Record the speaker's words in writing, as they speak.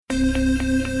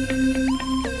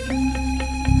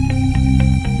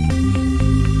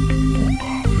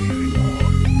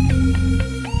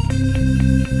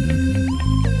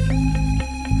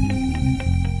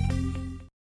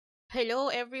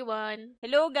everyone.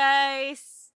 Hello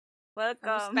guys!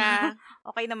 Welcome. Kamusta?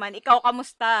 Okay naman. Ikaw,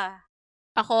 kamusta?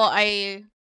 Ako ay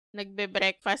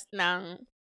nagbe-breakfast ng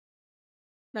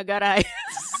Nagarayas.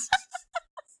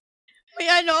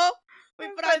 May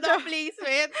product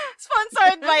placement.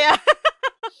 Sponsored ba yan?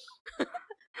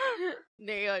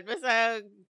 Hindi yun. Basta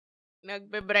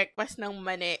nagbe-breakfast ng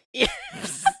mani.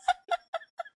 Yes.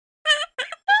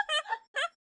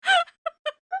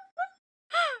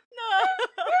 No.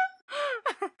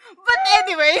 But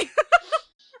anyway.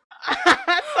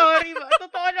 Sorry ba?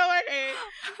 Totoo naman eh.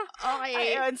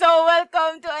 Okay. Ayun. So,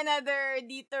 welcome to another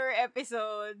Detour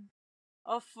episode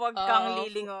of Wag Kang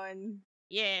Lilingon.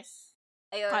 Yes.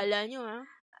 Ayun. Kala nyo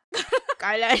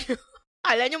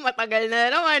Kala nyo matagal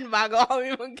na naman bago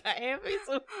kami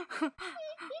magka-episode.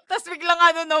 Tapos biglang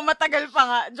matagal pa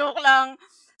nga. Joke lang.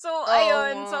 So,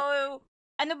 ayun. So,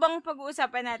 ano bang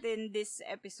pag-uusapan natin this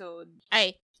episode?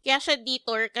 Ay, kaya siya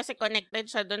detour kasi connected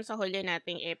siya doon sa huli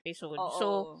nating episode. Oo. So,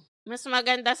 mas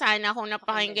maganda sana kung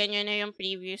napakinggan nyo na yung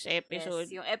previous episode.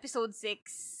 Yes, yung episode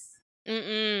 6.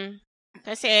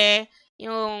 Kasi,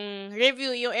 yung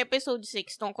review, yung episode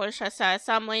 6, tungkol siya sa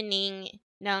summoning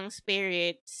ng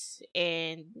spirits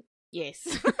and yes.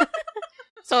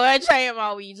 So, siya yung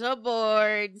mga Ouija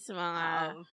boards,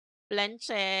 mga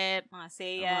planchette, mga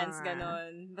seance,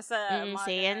 ganon. Basta, mga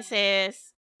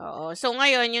seances. Oo. So,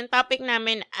 ngayon, yung topic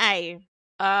namin ay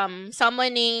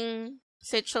summoning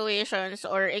situations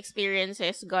or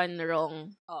experiences gone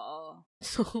wrong. Oo.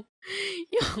 So,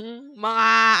 yung mga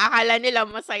akala nila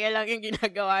masaya lang yung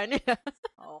ginagawa nila.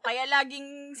 Oo. Kaya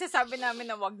laging sasabi namin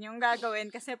na wag niyong gagawin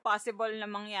kasi possible na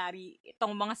mangyari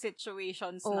itong mga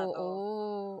situations na to.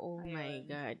 Oh my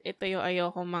God. Ito yung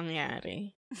ayoko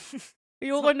mangyari.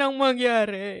 Ayoko nang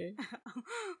mangyari.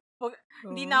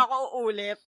 Hindi na ako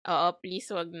uulit. Oo,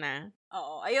 please wag na.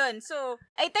 Oo, ayun. So,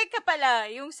 teka pala,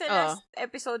 yung sa last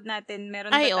episode natin, meron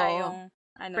ba tayong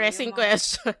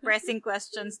pressing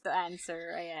questions to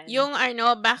answer? Ayan. Yung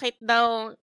bakit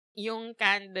daw yung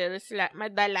candles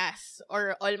madalas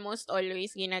or almost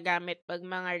always ginagamit pag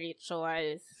mga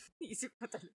rituals? Isip ko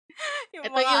talaga.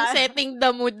 Ito yung setting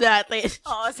the mood natin.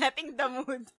 Oo, setting the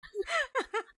mood.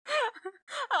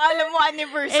 Alam mo,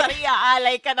 anniversary,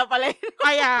 aalay ka na pala.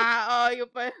 Kaya,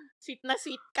 yung pa, sweet na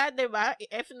sweet ka, diba?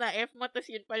 F na F mo, tapos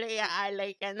yun pala,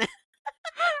 iaalay ka na.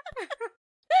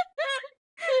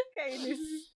 Kainis.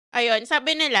 Ayun,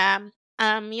 sabi nila,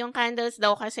 yung candles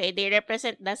daw kasi, they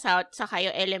represent the south sa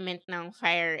yung element ng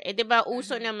fire. Diba,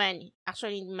 uso naman,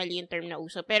 actually, mali yung term na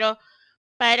uso, pero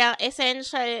parang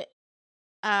essential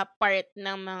part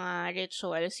ng mga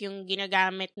rituals, yung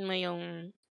ginagamit mo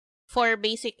yung 4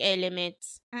 basic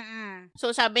elements.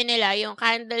 So, sabi nila, yung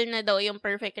candle na daw yung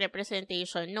perfect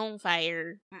representation ng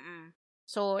fire.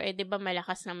 So, diba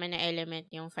malakas naman na element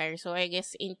yung fire. So, I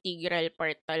guess integral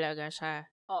part talaga siya.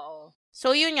 Oo.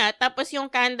 So, yun nga. Tapos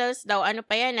yung candles daw, ano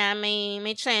pa yan may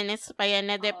chinese pa yan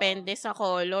na depende sa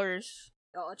colors.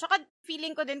 Oo. Tsaka,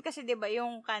 feeling ko din kasi, diba,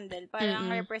 yung candle,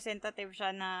 parang representative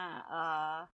siya na,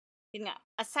 yun nga,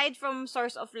 aside from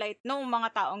source of light nung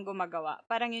mga taong gumagawa,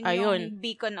 parang yun yung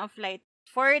beacon of light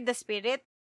for the spirit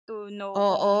to know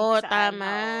kung saan.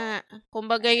 Tama.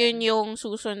 Kumbaga yun yung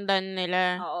susundan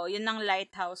nila. Oo, yun ang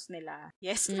lighthouse nila.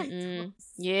 Yes,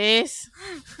 lighthouse. Yes.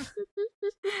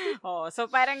 So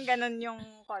parang ganun yung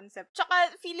concept.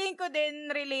 Tsaka feeling ko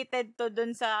din related to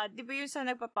dun sa, di ba yung sa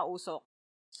nagpapausok?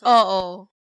 So,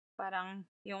 parang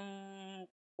yung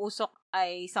usok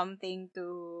ay something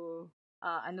to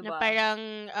na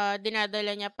parang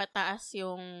dinadala niya pataas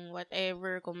yung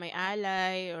whatever, kung may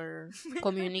alay or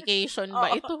communication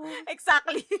ba ito.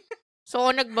 Exactly.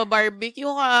 So, nagba-barbecue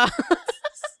ka.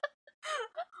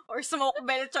 Or smoke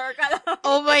belcher ka lang.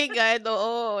 Oh my God,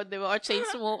 oo. Diba? O chain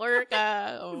smoker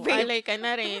ka. O alay ka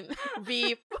na rin.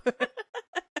 Vape.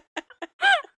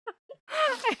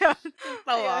 Ayun.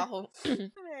 Tawa ako.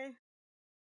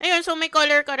 Ayun, so may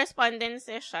color correspondence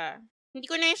siya.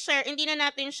 Hindi na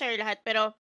natin share lahat,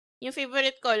 pero yung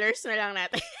favorite colors na lang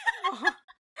natin.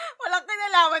 Walang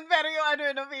kinalaman, pero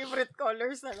yung favorite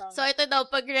colors na lang. So, ito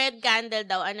daw, pag red candle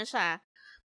daw, siya?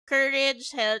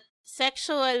 Courage, health,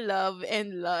 sexual love,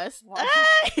 and lust. Wow.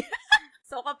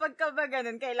 So, kapag ka ba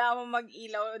ganun, kailangan mo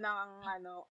mag-ilaw ng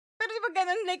Pero di ba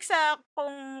ganun, like sa,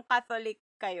 kung Catholic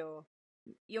kayo,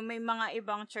 yung may mga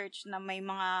ibang church na may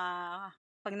mga,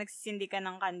 pag nagsisindi ka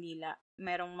ng kandila,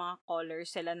 merong mga colors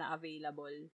sila na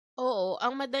available. Oo,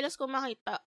 ang madalas ko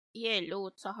makita, yellow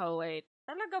at saka white.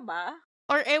 Talaga ba?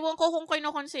 Or ewan ko kung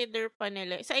kino-consider pa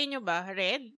nila. Sa inyo ba?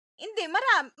 Red? Hindi,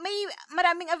 may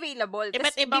maraming available.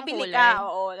 Iba't ibang kulay.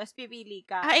 Tapos pipili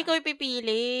ka. Ikaw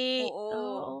pipili.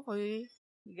 Oo. Okay.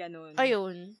 Ganun.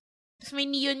 Ayun. Tapos may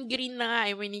neon green na nga.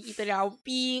 May nakita na akong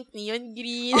pink, neon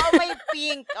green. may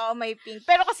pink. May pink.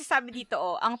 Pero kasi sabi dito,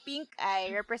 ang pink ay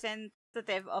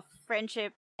representative of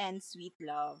friendship and sweet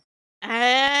love.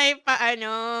 Ay, paano?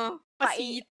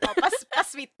 Pa-sweet.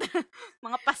 Pa-sweet.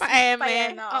 Mga pa-sweet Pa-eme. pa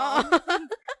yan. Oo.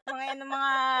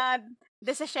 Mga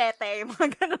 17, mga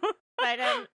gano'n.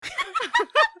 Parang,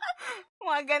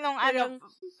 mga ganong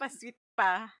pa-sweet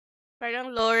pa.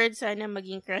 Parang, Lord, sana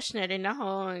maging crush na rin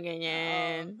ako.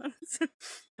 Ganyan.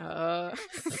 Oo.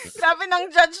 Grabe ng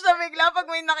judge na bigla pag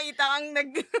may nakita kang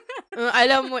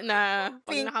alam mo na,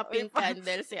 pag pink, naka-pink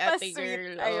candle si ate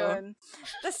girl. Ayun.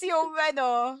 Tapos yung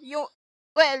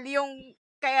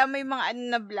kaya may mga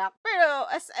na black. Pero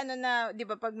as di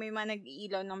ba, pag may mga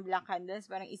nag-iilaw ng black candles,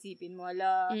 parang isipin mo,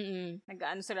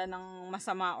 nag-ano sila ng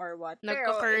masama or what.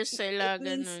 Nagka-curse sila,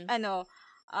 ganun. Means,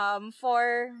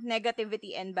 for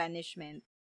negativity and banishment.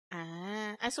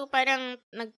 So parang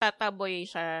nagtataboy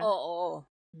siya. Oo.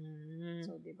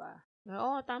 So, di ba?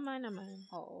 Oo, tama naman.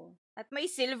 Oo. At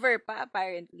may silver pa,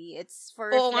 apparently. It's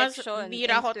for reflection,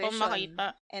 bira ko itong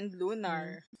makita. And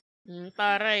lunar.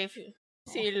 Taray,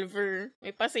 silver.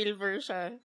 May pa-silver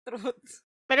siya. Truth.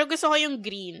 Pero gusto ko yung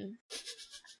green.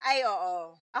 Ay,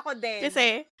 oo. Ako din.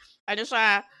 Kasi,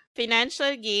 siya,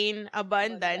 financial gain,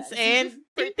 abundance, and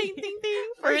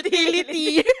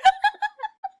fertility.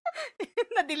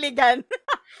 Nadiligan.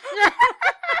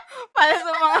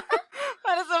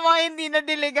 para sa mga hindi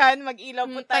nadiligan, mag-ilaw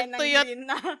po tayo ng green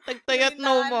na. Tagtuyot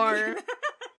no more.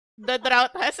 The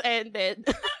drought has ended.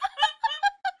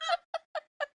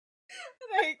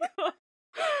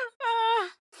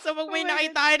 So, pag may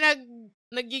nakita ka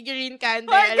nag-green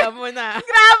candle, alam mo na.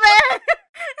 Grabe!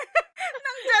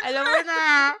 Alam mo na.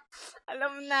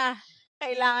 Alam na.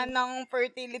 Kailangan ng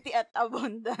fertility at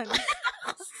abundance.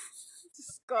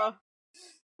 Diyos ko.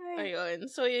 Ayun.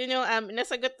 So, yun yung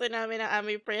nasagot to namin ang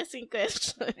aming pressing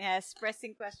question. Yes,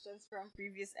 pressing questions from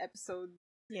previous episode.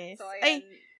 Yes. So, ay,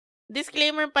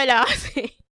 disclaimer pala kasi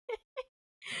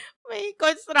may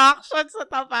construction sa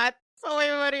tapat. So, may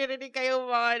maririnig kayo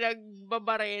mga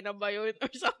nagbabarena ba yun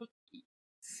or something.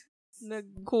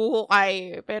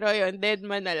 Naghuhukay. Pero yun, dead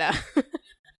man na lang.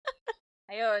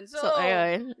 Ayun. So,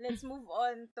 ayun. Let's move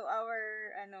on to our,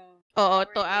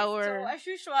 So, as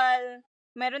usual,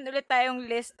 meron ulit tayong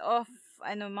list of,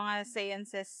 mga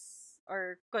seances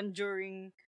or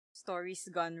conjuring stories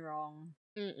gone wrong.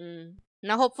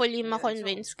 Na hopefully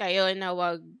ma-convince kayo na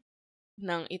wag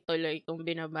nang ituloy kung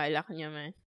binabalak nyo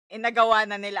man. Nagawa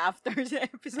na nila after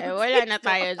the episode. Wala na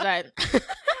tayo dyan.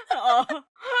 Oo.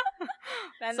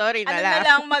 Sorry na lang. Na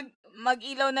lang,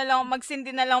 mag-ilaw na lang,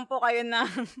 magsindi na lang po kayo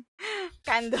ng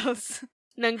candles.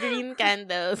 Ng green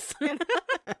candles.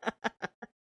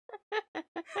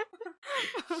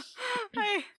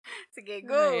 Ay, sige,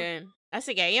 go. Ayun.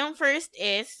 Sige, yung first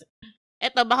is,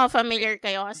 eto baka familiar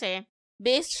kayo kasi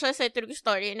based siya sa true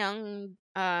story ng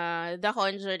The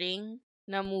Conjuring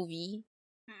na movie.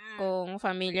 Kung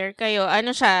familiar kayo.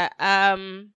 Siya,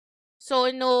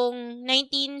 so, noong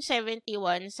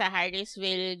 1971 sa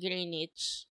Harrisville,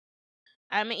 Greenwich,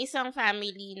 may isang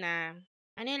family na,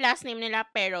 yung last name nila?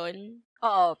 Peron?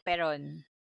 Oo, Peron.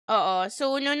 Oo.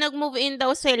 So, nung nag-move in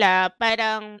daw sila,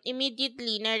 parang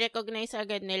immediately na-recognize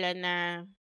agad nila na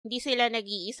hindi sila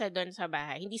nag-iisa doon sa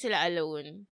bahay. Hindi sila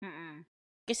alone.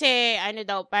 Kasi,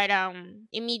 daw, parang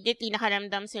immediately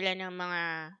nakaramdam sila ng mga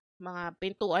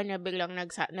pintuan na biglang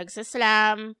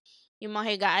nagsaslam, yung mga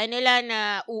higaan nila na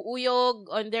uuyog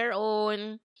on their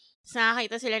own, tapos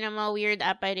nakakita sila ng mga weird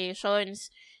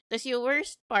apparitions. Tapos yung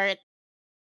worst part,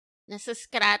 nasa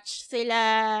scratch sila,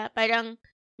 parang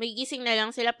may gising na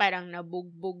lang sila, parang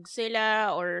nabugbog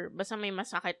sila, or basta may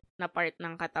masakit na part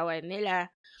ng katawan nila.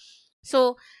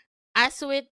 So, as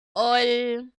with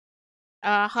all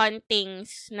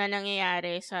hauntings na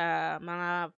nangyayari sa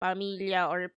mga pamilya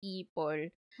or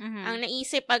people, ang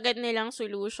naisip agad nilang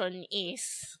solution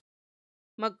is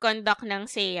mag-conduct ng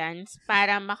seance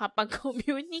para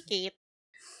makapag-communicate.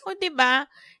 O, diba?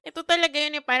 Ito talaga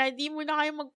yun para di mo na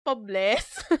kayo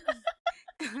magpa-bless.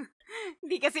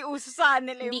 Hindi kasi uso sa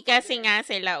nila. Hindi kasi nga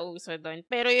sila uso doon.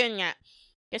 Pero yun nga.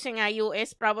 Kasi nga,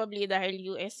 US, probably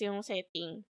dahil US yung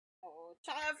setting. Oo.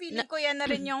 Tsaka feeling ko yan na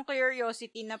rin yung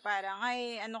curiosity na parang,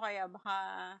 ay, kaya, baka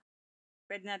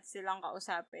pwede natin silang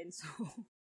kausapin. So,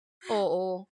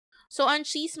 oo. So, ang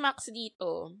chismax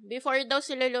dito, before daw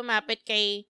sila lumapit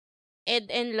kay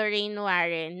Ed and Lorraine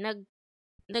Warren,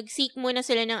 nag-seek muna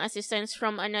sila ng assistance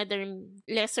from another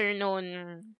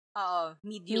lesser-known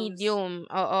medium.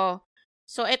 Oo.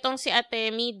 So, etong si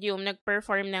ate medium,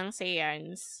 nag-perform ng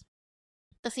seance.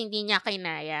 Tapos, hindi niya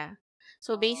kinaya.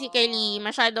 So, basically,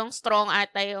 masyadong strong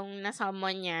ata yung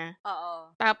nasummon niya.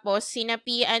 Oo. Tapos,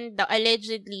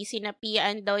 allegedly,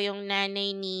 sinapian daw yung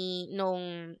nanay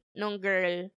nung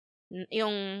girl,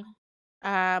 yung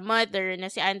mother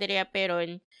na si Andrea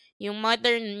Peron. Yung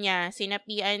mother niya,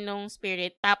 sinapian nung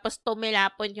spirit, tapos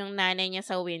tumilapon yung nanay niya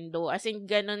sa window. As in,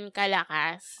 ganun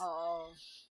kalakas. Oo.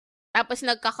 Tapos,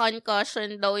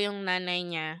 nagka-concussion daw yung nanay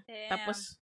niya. Damn.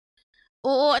 Tapos,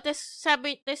 oo, tapos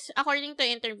according to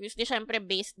interviews, di syempre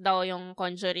based daw yung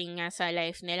Conjuring nga sa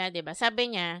life nila, diba?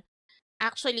 Sabi niya,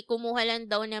 actually, kumuha lang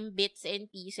daw ng bits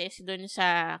and pieces dun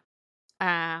sa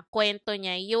kwento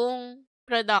niya, yung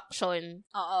production.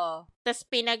 Oo. Tapos,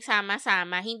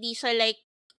 pinagsama-sama. Hindi siya like,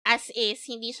 as is,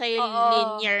 hindi siya yung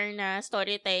linear na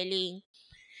storytelling.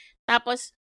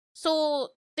 Tapos, so,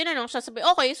 tinanong siya, sabi,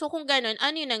 okay, so kung ganun,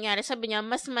 ano yung nangyari? Sabi niya,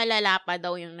 mas malala pa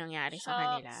daw yung nangyari sa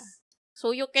kanila. So,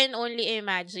 you can only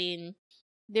imagine,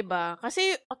 'di ba?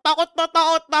 Kasi, takot na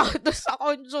doon sa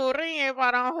Conjuring eh.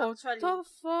 Parang ako, what the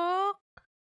fuck?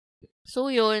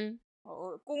 So, yun.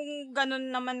 Oo. Kung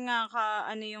ganun naman nga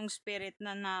yung spirit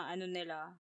na ano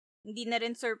nila, hindi na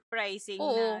rin surprising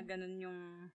na ganun yung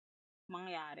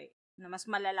mangyari. Na mas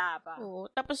malala pa. Oo.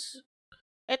 Tapos,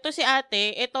 eto si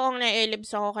ate, ito ang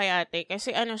nailibs ako kay ate.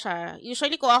 Kasi ano siya,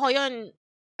 usually ko ako yun,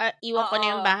 iwan ko na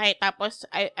yung bahay. Tapos,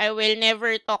 I will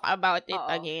never talk about it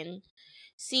again.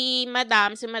 Si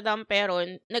Madam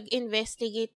Peron,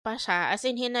 nag-investigate pa siya. As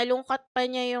in, hinalungkat pa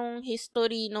niya yung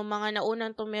history ng mga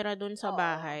naunang tumira dun sa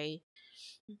bahay.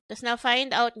 Tapos,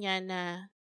 na-find out niya na,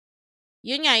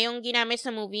 yun nga, yung ginamit sa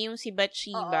movie, yung si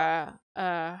Bathsheba,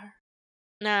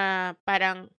 na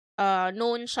parang,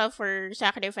 known siya for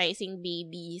sacrificing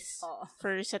babies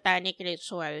for satanic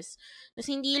rituals. Tapos,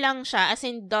 hindi lang siya, as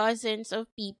in dozens of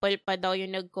people pa daw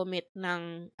yung nag-commit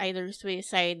ng either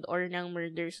suicide or ng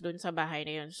murders dun sa bahay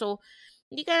na yun. So,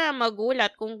 hindi ka na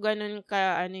magulat kung ganun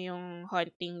ka, yung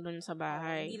haunting dun sa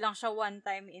bahay. Hindi lang siya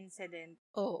one-time incident.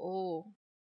 Oo.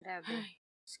 Grabe. Ay,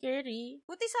 scary.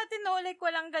 Buti sa atin, no, like,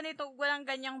 walang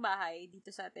ganyang bahay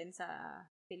dito sa atin sa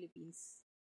Philippines.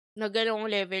 Na ganong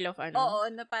level of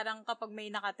Oo, na parang kapag may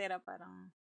nakatira,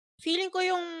 parang... Feeling ko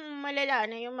yung malala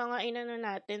na yung mga inano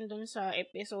natin dun sa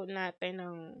episode natin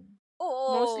ng...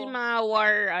 Mostly mga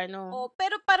war,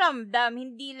 pero paramdam,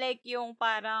 hindi like yung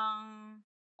parang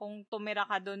kung tumira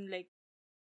ka dun, like,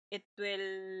 it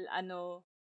will,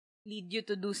 lead you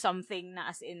to do something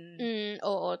na as in...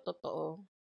 Oo, totoo.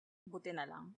 Buti na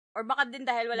lang. Or baka din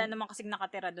dahil wala naman kasing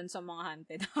nakatira dun sa mga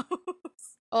haunted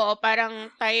house. Oo,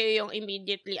 parang tayo yung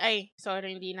immediately, ay,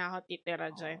 sorry, hindi na ako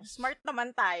titira dyan. Smart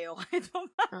naman tayo.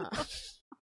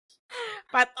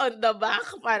 Pat on the back,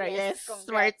 para yes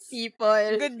smart people.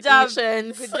 Good job.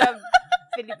 Asians. Good job,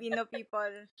 Filipino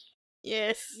people.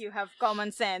 Yes. You have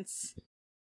common sense.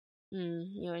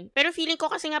 Yun. Pero feeling ko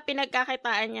kasi nga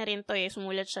pinagkakitaan niya rin to eh.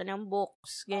 Sumulat siya ng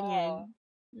books, ganyan.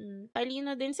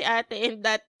 Talino din si ate in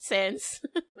that sense.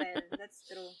 Well, that's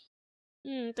true.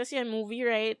 Tapos yan, movie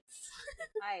rights.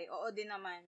 Ay, oo din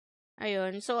naman.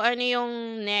 Ayun. So, ano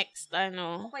yung next,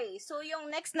 Okay, so yung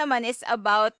next naman is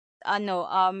about,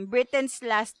 Britain's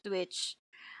last witch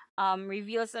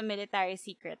reveals a military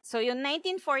secret. So, yung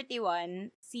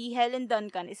 1941, si Helen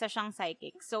Duncan, isa siyang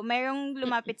psychic. So, merong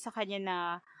lumapit sa kanya na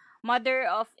mother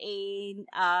of a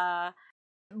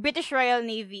British Royal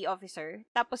Navy officer.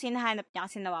 Tapos, hinahanap niya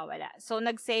kasi nawawala. So,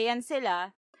 nagsayan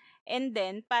sila. And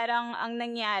then, parang ang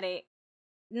nangyari,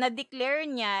 na-declare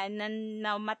niya na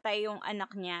namatay yung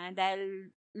anak niya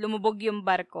dahil lumubog yung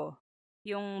barko.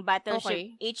 Yung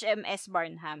battleship HMS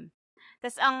Barnham.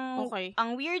 Tapos,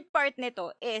 ang weird part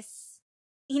nito is,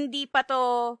 hindi pa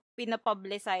to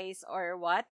pinapublicize or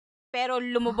what, pero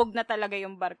lumubog na talaga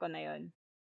yung barko na yun.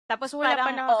 Tapos wala parang,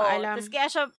 pa nakakaalam. Tapos kaya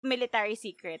siya military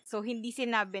secret. So, hindi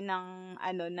sinabi ng,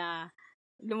 na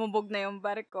lumubog na yung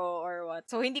barko or what.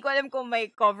 So, hindi ko alam kung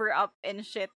may cover up and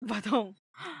shit ba tong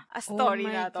story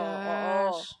na to.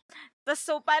 Oo. Tapos,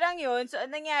 so, parang yun. So,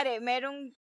 anong nangyari?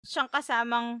 Merong siyang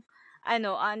kasamang,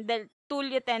 the 2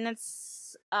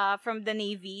 lieutenants from the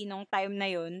Navy nung time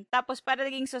na yun. Tapos, parang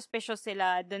naging suspicious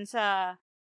sila dun sa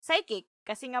psychic.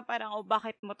 Kasi nga parang,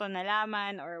 bakit mo to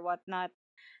nalaman or whatnot.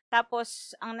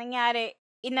 Tapos, ang nangyari,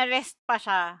 inarrest pa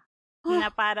siya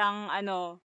na parang,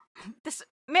 tas,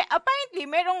 apparently,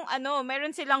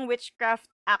 meron silang Witchcraft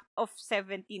Act of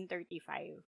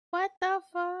 1735. What the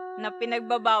fuck? Na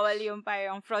pinagbabawal yung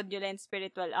parang fraudulent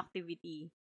spiritual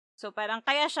activity. So, parang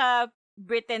kaya siya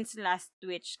Britain's last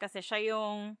witch kasi siya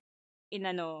yung,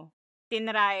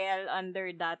 tinrial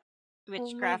under that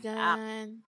Witchcraft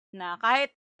Act. Na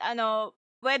kahit,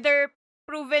 whether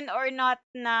proven or not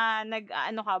na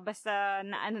basta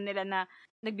na nila na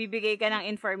nagbibigay ka ng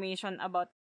information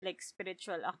about like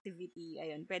spiritual activity,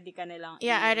 ayun, pwede ka nilang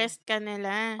arrest ka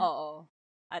nila. Oo.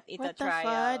 At What the ita-trial.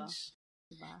 fudge?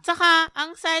 Diba? Tsaka,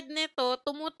 ang sad nito,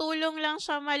 tumutulong lang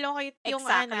siya malocate yung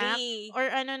anak Exactly. or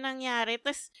ano nangyari.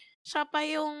 Tapos, siya pa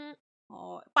yung...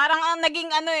 Parang ang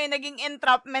naging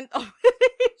entrapment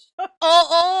operation.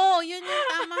 Oo, yun yung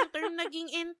tamang term. Naging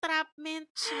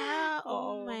entrapment siya.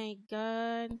 Oh my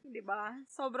God. Diba?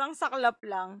 Sobrang saklap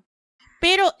lang.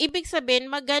 Pero, ibig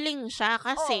sabihin, magaling siya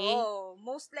kasi...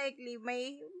 Most likely,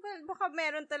 baka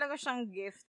meron talaga siyang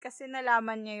gift kasi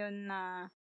nalaman niya yun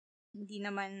na hindi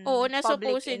naman na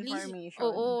public supposedly,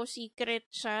 information. Secret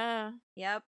siya.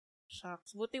 Yep.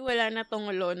 Shucks, buti wala na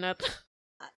tong law na to.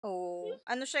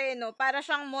 Ano siya no? Para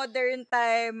siyang modern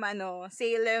time,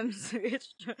 Salem's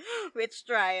witch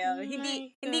trial.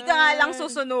 Hindi ka nga lang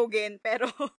susunugin, pero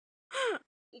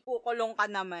ikukulong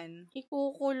ka naman.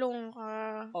 Ikukulong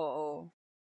ka. Oo.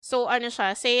 So, ano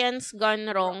siya? Seance gone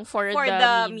wrong for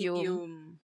the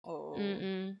medium. Oo.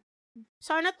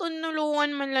 Sana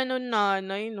tunulungan man lang nun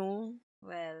nanay, no?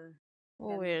 Well.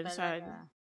 Sad.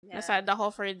 Yeah. Nasad ako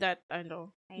for that,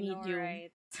 medium. Know,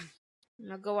 right?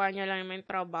 Nagawa niya lang yung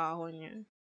trabaho niya.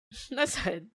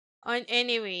 Nasad.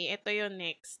 Anyway, ito yung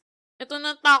next. Ito,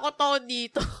 natakot ako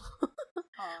dito.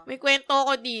 May kwento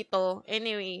ako dito.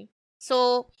 Anyway.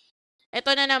 So, ito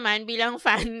na naman, bilang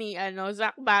fan ni,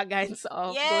 Zach Bagans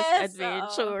of Ghost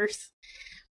Adventures.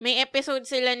 May episode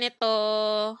sila nito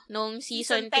nung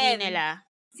season 3 nila.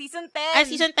 Season 10?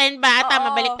 Season 10 ba?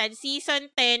 Tama, baliktad.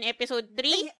 Season 10, episode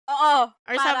 3? Oo.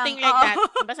 Or something like that.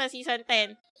 Basta season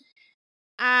 10.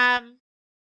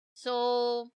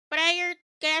 So,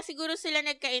 kaya siguro sila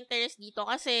nagka-interest dito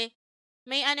kasi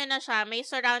may na siya, may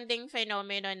surrounding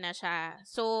phenomenon na siya.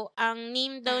 So, ang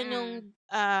name daw nung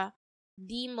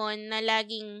demon na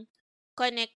laging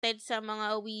connected sa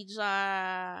mga Ouija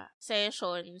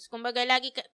sessions. Kumbaga,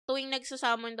 tuwing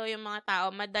nagsasamon daw yung mga tao,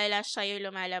 madalas siya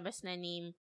yung lumalabas na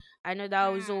name.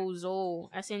 Zozo.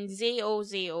 As in,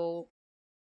 Z-O-Z-O.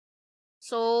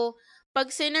 So, pag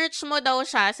sinearch mo daw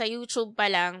siya sa YouTube pa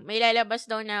lang, may lalabas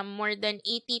daw na more than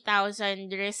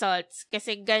 80,000 results.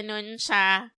 Kasi ganun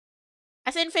siya.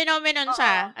 As in, phenomenon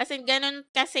siya. As in, ganun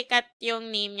kasikat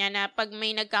yung name niya na pag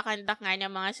may nagkakandak nga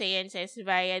ng mga seances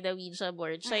via the Ouija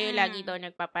board, siya yung lagi daw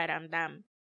nagpaparamdam.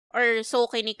 Or so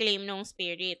kiniklaim nung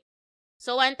spirit.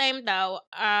 So, one time daw,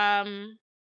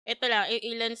 ito lang,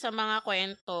 ilan sa mga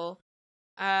kwento,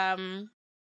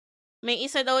 may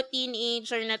isa daw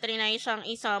teenager na trinay siyang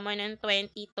isama ng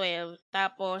 2012.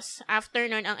 Tapos, after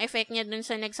nun, ang effect niya dun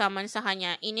sa nagsaman sa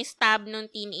kanya, inistab nung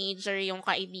teenager yung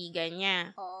kaibigan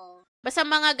niya. Basta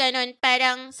mga ganon,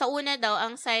 parang sa una daw,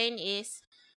 ang sign is,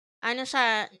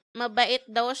 mabait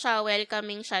daw siya,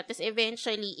 welcoming siya. Tapos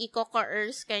eventually,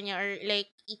 i-coerce ka niya or like,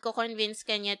 i-convince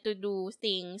ka niya to do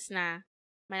things na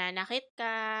mananakit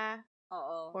ka.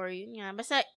 Or yun nga.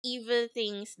 Basta evil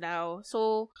things daw.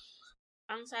 So,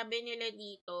 ang sabi nila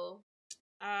dito,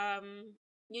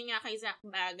 yun nga kay Zach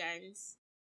Bagans.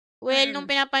 Well, nung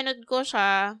pinapanood ko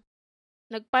siya,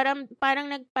 parang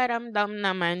nagparamdam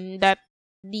naman that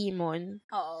demon.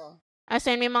 As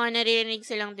in, may mga naririnig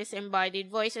silang disembodied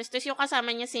voices. Tapos yung kasama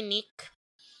niya si Nick,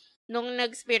 nung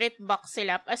nag-spirit box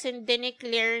sila, as in,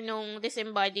 dineclare nung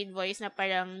disembodied voice na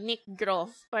parang Nick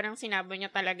Groff. Parang sinabi niya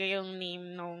talaga yung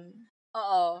name nung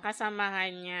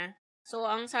kasamahan niya. So,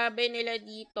 ang sabi nila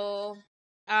dito,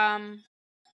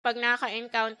 pag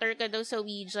naka-encounter ka daw sa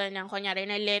Ouija ng kunyari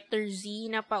na letter Z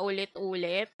na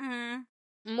paulit-ulit,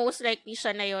 most likely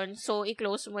siya na yun. So,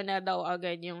 i-close mo na daw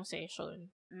agad yung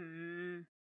session.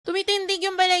 Tumitindig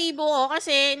yung balahibo ko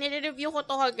kasi nire-review ko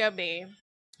to kagabi.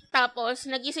 Tapos,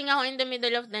 nagising ako in the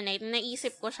middle of the night,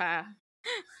 naisip ko siya.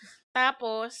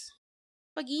 Tapos,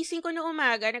 pagising ko na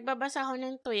umaga, nagbabasa ako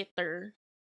ng Twitter.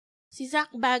 Si Zach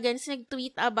Bagans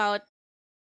nag-tweet about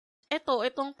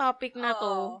itong topic na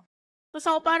to. Tapos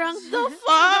ako parang, the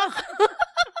fuck?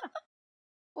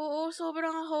 Oo,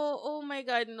 sobrang ako, oh my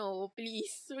God, no,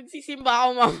 please. Magsisimba ako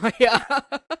mamaya.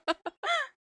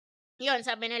 Yun,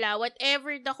 sabi nila,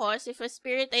 whatever the cause, if a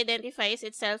spirit identifies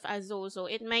itself as Zozo,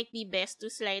 it might be best to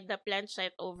slide the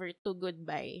planchette over to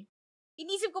goodbye.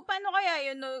 Inisip ko, paano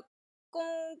kaya yun, no?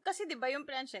 Kasi diba yung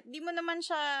planchette, di mo naman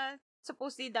siya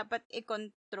supposedly dapat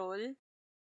i-control.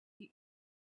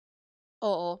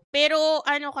 Oo. Pero,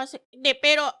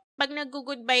 pero, pag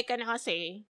nag-goodbye ka na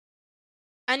kasi,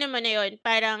 mo na yun,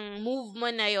 parang move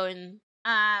mo na yun.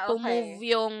 Okay. To move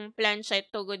yung planchette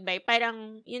to goodbye.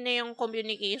 Parang, yun na yung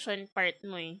communication part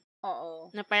mo eh. Oo.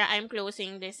 Na parang, I'm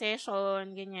closing this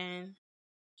session, ganyan.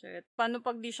 Shit. Paano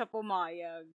pag di siya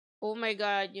pumayag? Oh my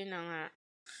God, yun na nga.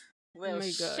 Well, oh my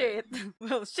God. Shit.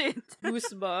 Well, shit.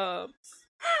 Goosebumps.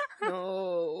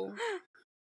 No.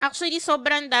 Actually,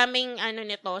 sobrang daming,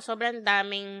 sobrang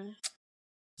daming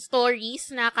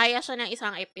stories na kaya siya ng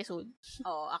isang episode.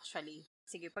 Oo, actually.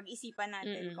 Sige, pag-isipan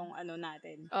natin kung ano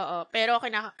natin. Oo, pero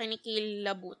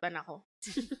kinikilabutan ako.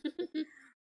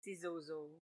 Si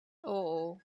Zozo.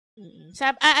 Oo.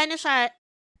 Ano siya,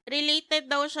 related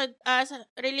daw siya,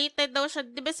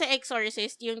 di ba sa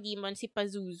Exorcist, yung demon, si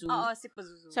Pazuzu? Oo, si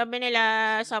Pazuzu. Sabi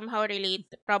nila, somehow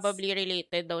probably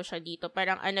related daw siya dito.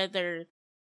 Parang another,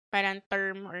 parang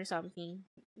term or something.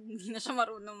 Hindi na siya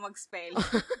marunong mag-spell.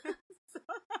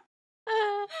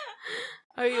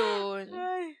 Ayun.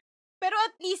 Pero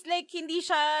at least, like, hindi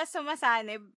siya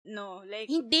sumasanib, no? Like,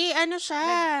 hindi,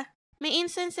 siya. May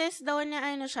instances daw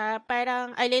na siya,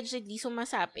 parang allegedly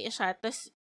sumasapi siya,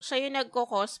 tapos siya yung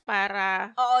nagkukos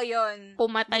para yun.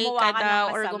 Pumatay ka daw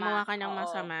or gumawa ka ng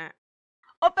masama.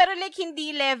 Pero like,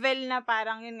 hindi level na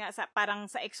parang yun nga, parang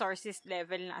sa exorcist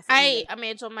level na. Ay,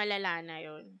 medyo malala na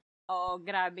yun. Oo,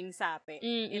 grabing sapi.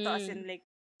 Ito as in like,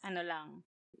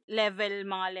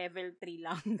 mga level 3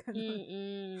 lang.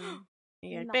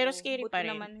 Ayan. Pero scary pa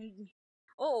rin. Naman,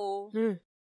 oo.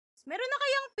 Meron na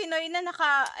kayang Pinoy na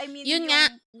yun nga,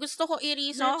 gusto ko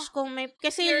i-research kung may,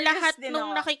 kasi curious lahat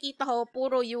nung nakikita ko,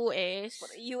 puro US.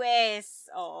 US,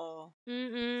 oo.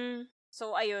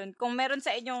 So, ayun, kung meron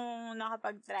sa inyong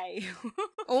nakapag-try.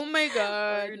 Oh my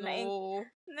God, no.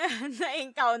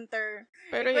 Na-encounter.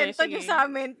 Pero Ikwento nyo sa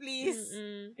amin, please.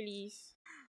 Please.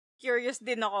 Curious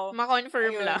din ako.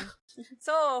 Ma-confirm lang.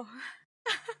 So,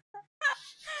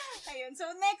 ayun. So,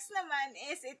 next naman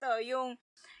is ito, yung,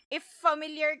 if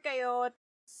familiar kayo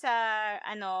sa,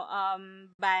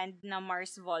 band na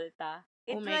Mars Volta,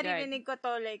 naririnig ko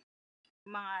to, like,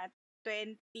 mga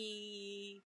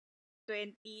 20s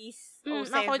o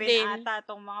 7 ata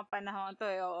tong mga panahon to,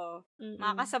 oo.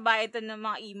 Mga kasabay ito ng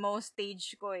mga emo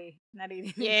stage ko,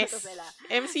 Naririnig ko to sila.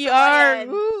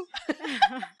 MCR! So,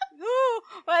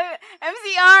 well,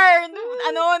 MCR!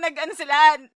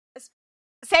 Sila,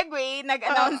 segue,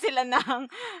 nag-announce sila ng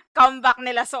comeback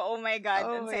nila. So, oh my God.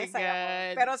 Oh my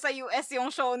God. Pero sa US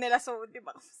yung show nila. So, di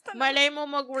ba? Malay mo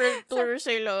mag-world tour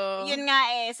sila. Yun nga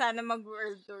sana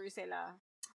mag-world tour sila.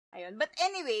 Ayun. But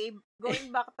anyway,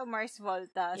 going back to Mars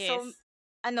Volta. Yes. So,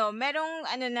 merong,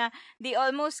 they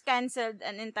almost canceled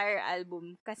an entire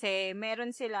album. Kasi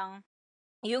meron silang,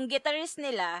 yung guitarist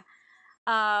nila,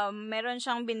 meron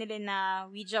siyang binili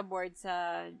na Ouija board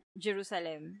sa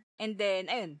Jerusalem. And then,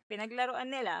 ayun,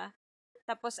 pinaglaruan nila.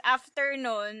 Tapos, after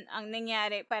nun, ang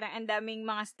nangyari, parang ang daming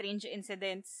mga strange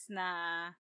incidents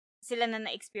na sila na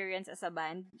na-experience as a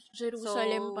band.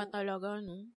 Jerusalem pa talaga,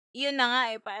 no? Yun na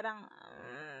nga parang,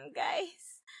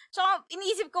 guys. So,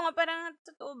 iniisip ko nga parang,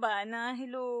 totoo ba, na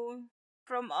hello,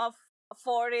 from a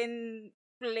foreign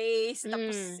place,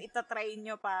 tapos itatry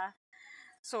nyo pa.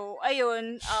 So,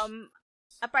 ayun,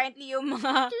 apparently yung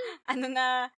mga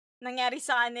nangyari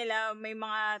sa kanila, may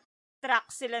mga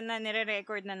tracks sila na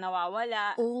nire-record na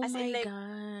nawawala. Oh as my in, like,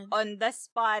 God. On the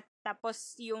spot.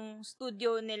 Tapos yung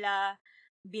studio nila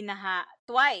binaha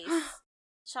twice.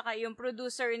 Tsaka yung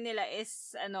producer nila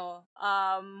is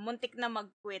muntik na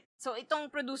mag-quit. So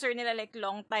itong producer nila like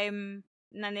long time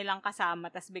na nilang kasama,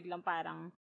 tas biglang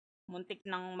parang muntik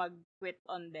nang mag-quit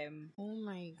on them. Oh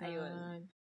my God. Ayun.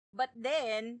 But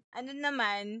then,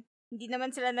 naman, hindi naman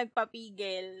sila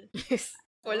nagpapigil. Yes.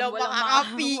 Walang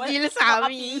makakapigil sa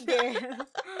amin.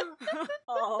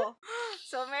 Oo.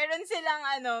 So, meron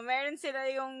sila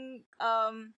yung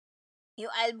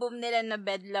album nila na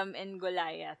Bedlam and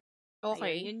Goliath.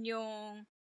 Okay. Ayun, yun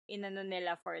yung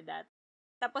nila for that.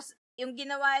 Tapos, yung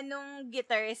ginawa nung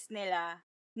guitarist nila,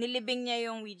 nilibing niya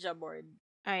yung Ouija board.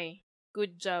 Ay,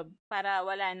 good job. Para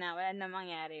wala na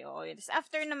mangyari. Oo. Tapos,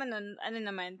 after naman nun,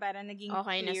 para naging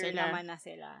okay clear naman na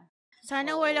sila.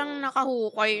 Sana walang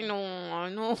nakahukay nung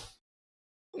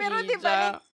Pero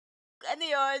diba,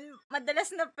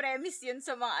 madalas na premise yun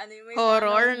sa mga may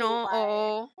horror, no?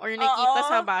 Oo. Or nakita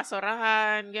sa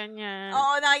basurahan, ganyan.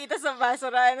 Oo, nakita sa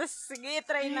basurahan. Sige,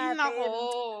 try natin. Nako,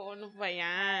 ano ba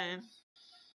yan?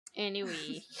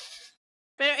 Anyway.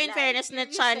 Pero in fairness,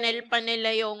 na-channel pa nila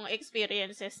yung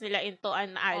experiences nila into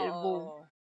an album.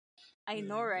 I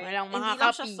know, right? Walang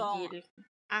makakapigil.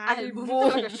 Album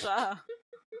talaga siya.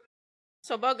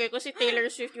 So, bagay ko si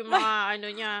Taylor Swift yung mga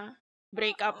niya,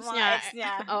 breakups mga niya. Ex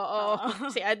niya. Oo.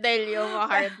 Si Adele yung mga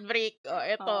heartbreak.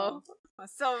 Ito.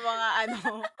 So, mga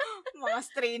mga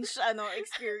strange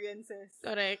experiences.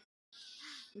 Correct.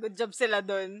 Good job sila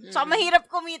dun. So, mahirap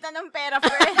kumita ng pera,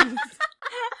 friends.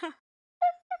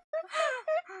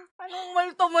 Anong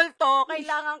multo-multo?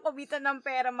 Kailangan kumita ng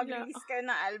pera, mag-release kayo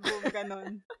ng album,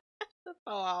 ganun.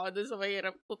 Tawa ako dun sa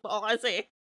mahirap. Totoo kasi.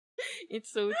 It's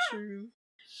so true.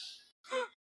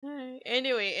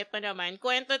 Anyway, ito naman.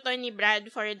 Kwento to ni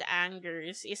Bradford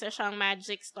Angers. Isa siyang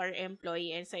Magic Store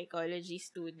employee and psychology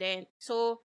student.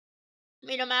 So,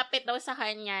 may lumapit daw sa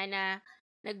kanya na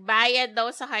nagbayad daw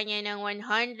sa kanya ng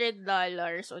 $100.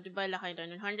 O, di ba laki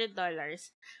doon? $100.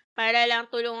 Para lang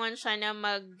tulungan siya na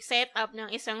mag-set up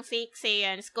ng isang fake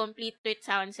seance complete with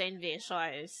sounds and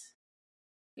visuals.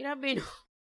 Grabe, no?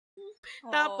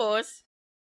 Tapos,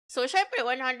 so, syempre,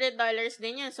 $100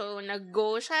 din yan. So,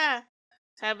 nag-go siya.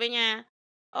 Sabi niya,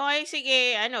 okay,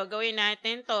 sige, gawin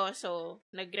natin to. So,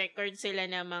 nag-record sila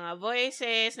ng mga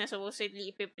voices na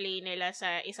supposedly ipi-play nila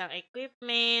sa isang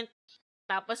equipment.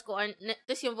 Tapos,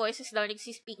 tapos yung voices daw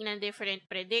nagsispeak ng different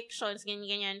predictions,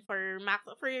 ganyan-ganyan, for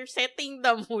setting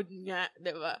the mood nga,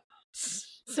 diba?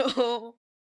 So,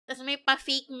 tapos may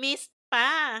pa-fake mist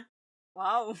pa.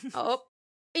 Wow. Oo.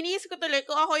 Iniisip ko tuloy,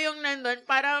 kung ako yung nandun,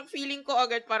 parang feeling ko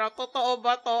agad, parang totoo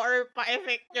ba to or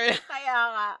pa-effect nyo lang. Kaya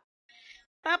nga.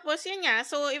 Tapos, yun nga.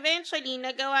 So, eventually,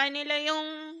 nagawa nila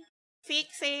yung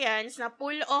fake seance na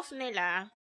pull off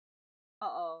nila.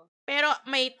 Oo. Pero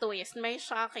may twist. May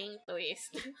shocking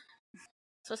twist.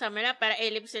 So, sabi na, para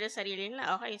elib sila sarili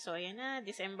nila. Okay, so, yan na.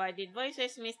 Disembodied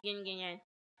voices, mist, ganyan.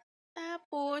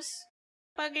 Tapos,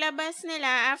 paglabas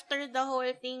nila, after the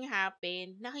whole thing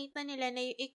happened, nakita nila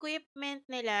na yung equipment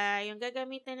nila, yung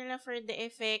gagamitin nila for the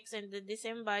effects and the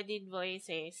disembodied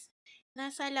voices,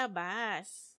 nasa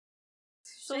labas.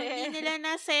 So, hindi nila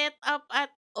na-set up at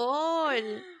all.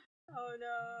 Oh,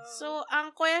 no. So,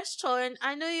 ang question,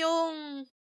 ano yung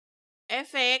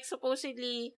effects,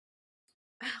 supposedly,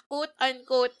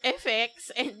 quote-unquote effects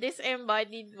and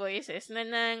disembodied voices na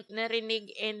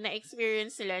narinig and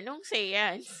na-experience sila nung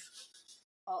seance?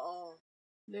 Oo.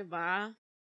 Diba?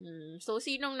 So,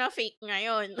 sinong na-fake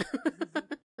ngayon?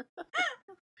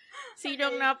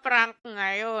 Sinong na-prank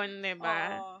ngayon,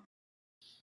 diba? Oo.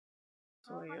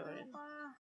 So, yun.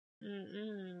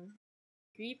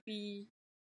 Creepy.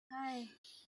 Ay.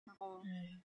 Ako.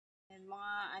 And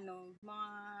mga,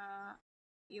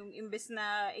 yung imbes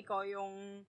na ikaw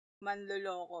yung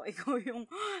manloloko, ikaw yung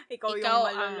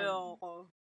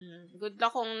manloloko. Good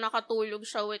luck kung nakatulog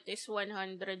siya with his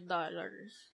 $100.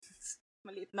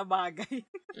 Maliit na bagay.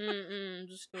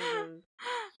 Just good.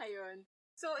 Ayun.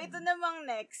 So, ito namang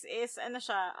next is,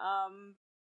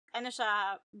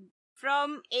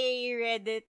 from a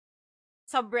Reddit,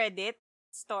 subreddit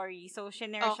story. So,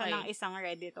 shinare siya ng isang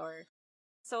Redditor.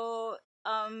 So,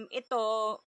 ito,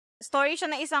 story siya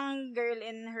ng isang girl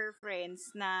and her friends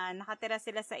na nakatira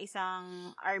sila sa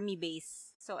isang army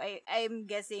base. So, I'm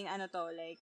guessing,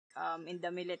 in the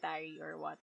military or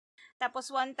what. Tapos,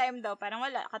 one time daw, parang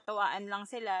wala, katawaan lang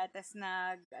sila, tas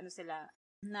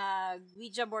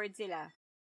nag-Ouija board sila.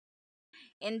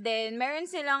 And then, meron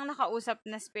silang nakausap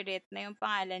na spirit na yung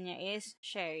pangalan niya is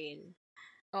Cheryl.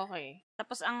 Okay.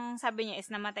 Tapos, ang sabi niya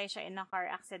is namatay siya in a car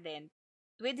accident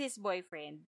with his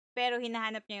boyfriend. Pero,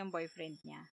 hinahanap niya yung boyfriend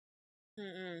niya.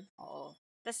 Oo.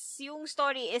 Tapos, yung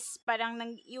story is parang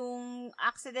yung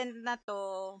accident na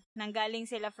to, nanggaling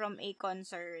sila from a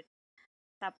concert.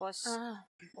 Tapos,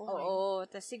 okay. Oo.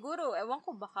 Tapos, siguro, ewan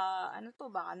ko, baka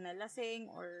nalasing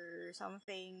or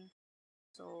something.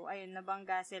 So, ayun,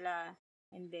 nabangga sila.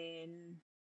 And then,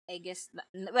 I guess,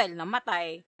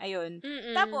 namatay. Ayun.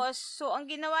 Tapos, so, ang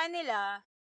ginawa nila,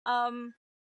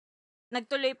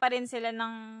 nagtuloy pa rin sila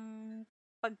ng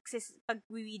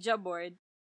pag-Ouija board.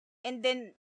 And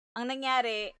then, ang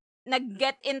nangyari,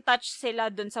 nag-get in touch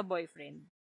sila dun sa boyfriend.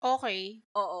 Okay.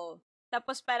 Oo.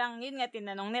 Tapos, parang, yun nga,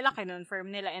 tinanong nila, kinonfirm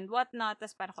nila and whatnot.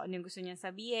 Tapos, parang kung ano yung gusto niya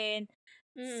sabihin.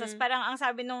 Tapos, parang, ang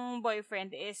sabi nung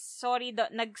boyfriend is,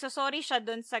 nagsosorry siya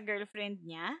dun sa girlfriend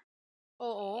niya.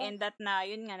 Oo. And that na,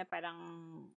 yun nga, na parang,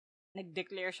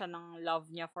 nag-declare siya ng love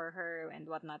niya for her and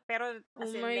whatnot. Pero,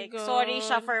 sorry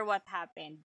siya for what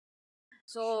happened.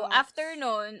 So, after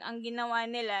nun, ang ginawa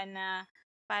nila na,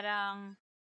 parang,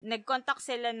 nag-contact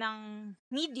sila ng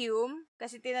medium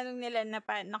kasi tinanong nila na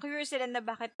na-curious sila na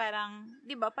bakit parang,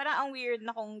 'di ba? Parang ang weird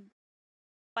na kung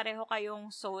pareho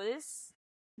kayong souls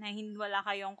na wala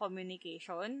kayong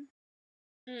communication.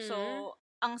 So,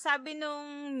 ang sabi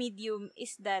nung medium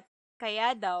is that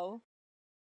kaya daw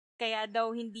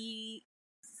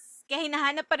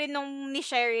hinahanap pa rin nung ni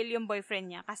Cheryl yung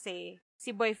boyfriend niya kasi si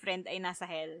boyfriend ay nasa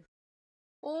hell.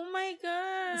 Oh my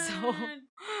God!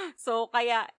 So,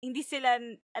 kaya, hindi sila,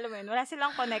 alam mo yun, wala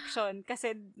silang connection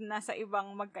kasi nasa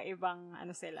magkaibang,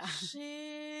 sila.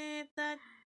 Shit!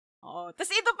 Oo. Tapos,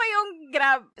 ito pa yung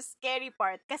scary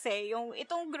part kasi,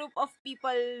 itong group of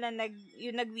people na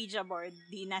nag-Ouija board,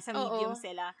 nasa medium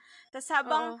sila.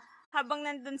 Tapos, habang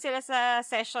nandun sila sa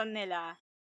session nila,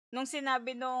 nung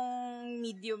sinabi nung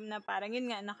medium na parang yun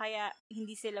nga, na kaya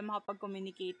hindi sila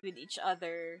makapag-communicate with each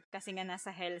other kasi nga nasa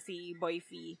hell si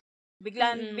Boyfie.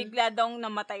 Bigla daw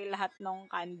namatay lahat ng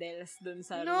candles dun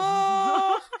sa room.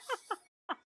 No!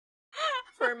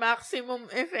 For maximum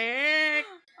effect.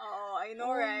 Oo, I know,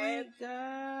 right? Oh my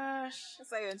gosh.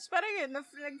 So, yun. So, parang yun,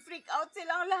 nag-freak out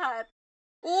silang lahat.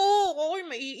 Oo, okay,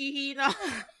 maiihi na.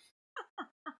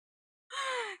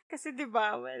 Kasi, di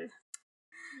ba, well,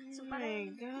 So, oh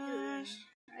my gosh.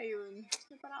 Ayun.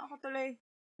 So, parang ako tuloy,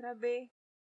 grabe.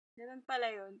 Ganun pala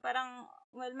yun. Parang,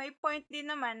 well, may point din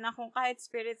naman na kung kahit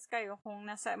spirits kayo, kung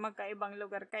nasa magkaibang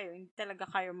lugar kayo, hindi talaga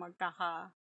kayo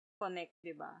magkaka-connect,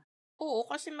 di ba? Oo,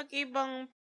 kasi magkaibang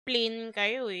plane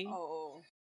kayo eh. Oo.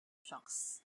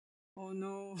 Shucks. Oh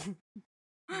no.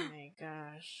 Oh my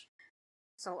gosh.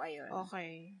 So, ayun.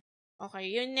 Okay. Okay,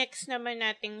 yung next naman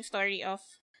nating story of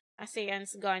A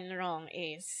Seance Gone Wrong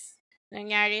is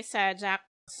nangyari sa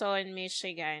Jackson,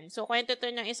 Michigan. So, kwento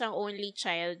to ng isang only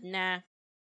child na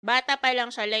bata pa lang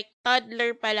siya, like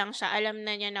toddler pa lang siya, alam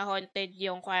na niya na haunted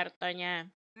yung kwarto niya.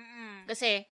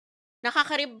 Kasi,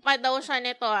 nakakarib pa daw siya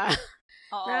nito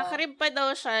Oo. Nakakarib pa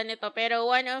daw siya nito, pero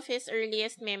one of his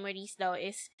earliest memories daw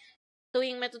is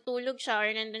tuwing matutulog siya or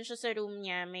nandun siya sa room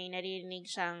niya, may naririnig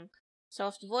siyang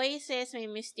soft voices, may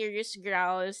mysterious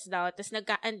growls daw, tapos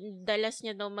dalas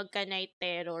niya daw magka-night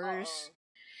terrors. Oo.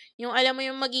 Yung alam mo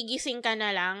yung magigising ka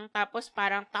na lang, tapos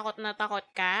parang takot na takot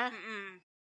ka.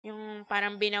 Yung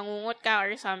parang binangungot ka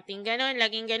or something, ganon,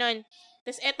 laging ganon.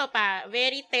 Tapos eto pa,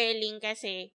 very telling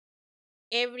kasi,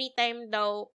 every time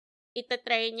daw,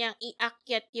 itatry niyang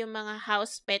iakyat yung mga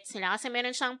house pets nila. Kasi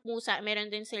meron siyang pusa,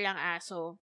 meron din silang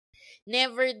aso.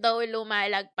 Never daw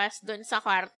lumalagpas dun sa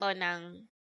kwarto ng,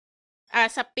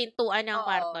 sa pintuan ng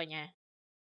kwarto niya.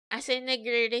 As in,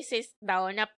 nagre-resist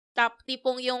daw, na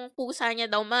tipong yung pusa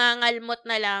niya daw, mangangalmot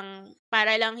na lang,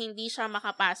 para lang hindi siya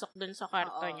makapasok dun sa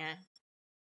kwarto niya.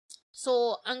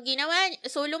 So, ang ginawa,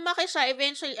 so lumaki siya,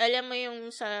 eventually, alam mo yung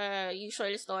sa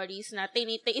usual stories na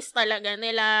tinitiis talaga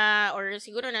nila, or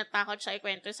siguro natakot siya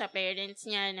ikwento sa parents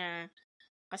niya na,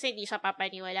 kasi hindi siya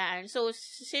papaniwalaan. So,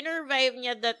 sinurvive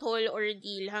niya that whole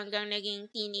ordeal hanggang naging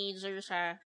teenager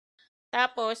siya.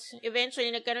 Tapos,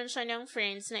 eventually, nagkaroon siya ng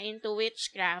friends na into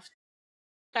witchcraft.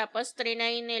 Tapos,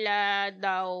 trinay nila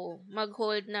daw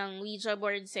mag-hold ng Ouija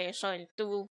board session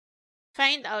to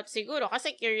find out siguro,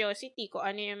 kasi curiosity ko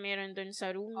ano yung meron dun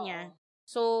sa room niya.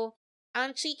 So,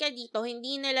 ang chika dito,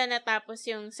 hindi nila natapos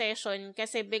yung session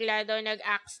kasi bigla daw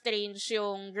nag-act strange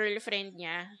yung girlfriend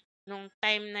niya nung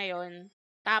time na yon.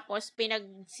 Tapos,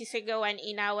 pinagsisigawan,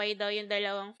 inaway daw yung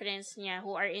dalawang friends niya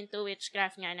who are into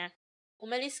witchcraft niya na,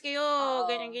 umalis kayo,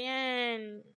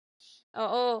 ganyan-ganyan.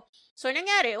 Oo. So,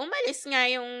 nangyari, umalis nga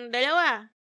yung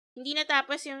dalawa. Hindi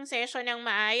natapos yung session ng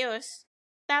maayos.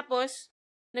 Tapos,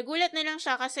 nagulat na lang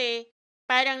siya kasi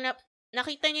parang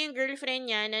nakita niya yung girlfriend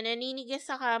niya na naninigas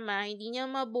sa kama, hindi niya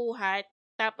mabuhat,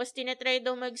 tapos tinatry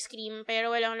daw mag-scream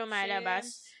pero walang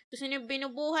lumalabas. Tapos yung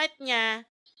binubuhat niya,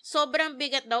 sobrang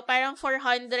bigat daw, parang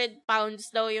 400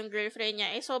 pounds daw yung girlfriend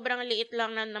niya. Sobrang liit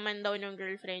lang na naman daw ng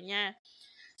girlfriend niya.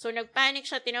 So, nagpanic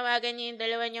siya, tinawagan niya yung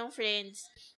dalawa niyang friends.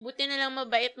 Buti na lang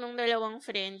mabait nung dalawang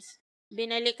friends.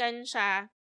 Binalikan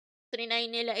siya, trinay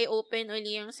nila i-open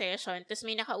uli yung session. Tapos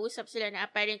may nakausap sila na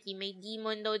apparently may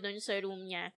demon daw dun sa room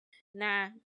niya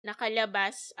na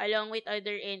nakalabas along with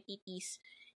other entities.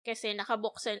 Kasi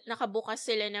nakabukas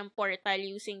sila ng portal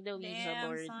using the Ouija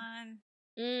board.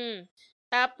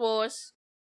 Tapos,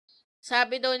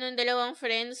 sabi daw nung dalawang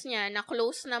friends niya na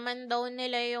close naman daw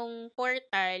nila yung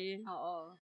portal.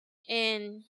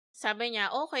 And sabi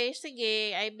niya, okay,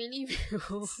 sige, I believe you.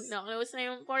 Na-close na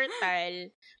yung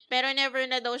portal. Pero never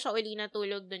na daw siya uli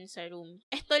natulog dun sa room.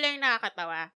 Ito lang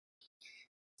nakakatawa.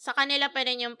 Sa kanila pa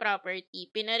rin yung property.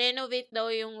 Pinarenovate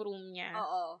daw yung room niya.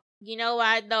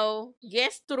 Ginawa daw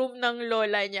guest room ng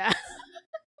lola niya.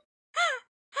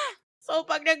 So,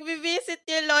 pag nagbi-visit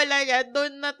yung lola niya,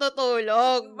 dun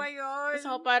natutulog. Ba yun?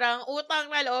 So, parang utang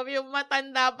na loob, yung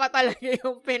matanda pa talaga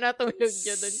yung pinatulog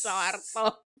niya dun sa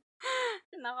kwarto.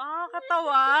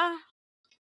 Nakakatawa.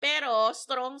 Pero,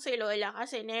 strong si Lola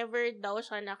kasi never daw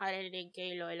siya nakarinig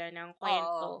kay Lola ng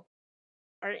kwento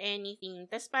or anything.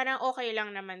 Tapos parang okay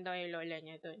lang naman daw yung Lola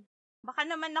niya dun. Baka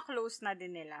naman na-close na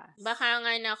din nila. Baka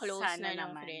nga na-close na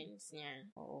ng friends niya.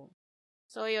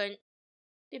 So, yun.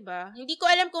 Diba? Hindi ko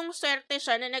alam kung swerte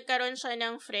siya na nagkaroon siya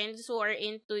ng friends who are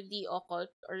into the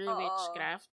occult or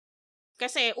witchcraft.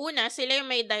 Kasi, una, sila yung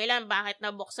may dahilan bakit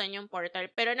nabuksan yung portal.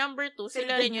 Pero number 2,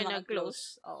 sila rin yung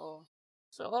nag-close.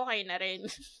 So, okay na rin.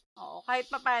 Kahit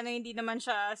pa paano, hindi naman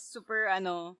siya super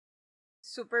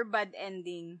bad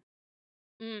ending.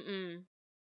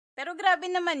 Pero grabe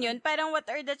naman yun. Parang what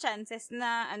are the chances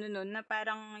na, na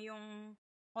parang yung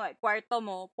kwarto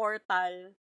mo,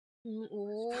 portal.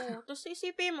 Oo. Tapos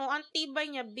isipin mo, ang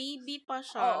tibay niya, baby pa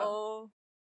siya. Oo.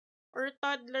 Or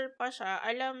toddler pa siya,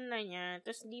 alam na niya.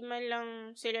 Tapos di man lang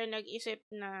sila nag-isip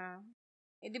na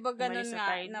di ba ganun umalis na nga,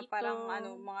 tayo na dito. parang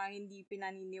mga hindi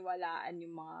pinaniniwalaan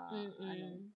yung mga,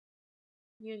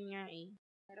 Yun nga eh.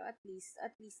 Pero at least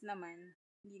naman,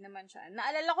 hindi naman siya.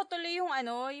 Naalala ko tuloy yung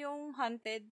yung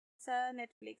Haunted sa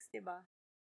Netflix, di ba?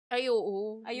 Ay,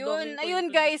 oo.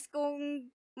 Ayun guys, kung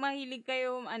mahilig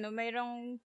kayo,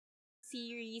 mayroong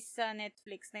series sa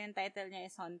Netflix na yung title niya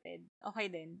is Haunted. Okay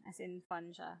din, as in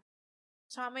fun siya.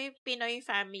 Saka may Pinoy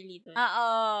family dun.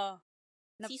 Oo.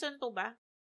 Season 2 ba?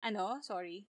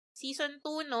 Sorry. Season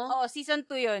 2, no? Oo, Season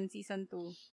 2 yun. Season 2.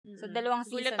 So, 2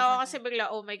 season. Gulat ako kasi bigla,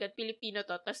 oh my God, Pilipino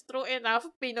to. Tapos true enough,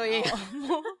 Pinoy.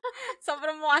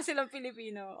 Sobrang mukha silang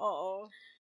Pilipino. Oo.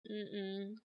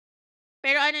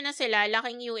 Pero na sila,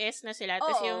 laking US na sila.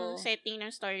 Tapos yung setting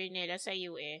ng story nila sa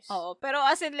US. Oo. Pero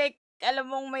as in like,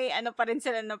 alam mong may pa rin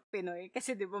sila na Pinoy.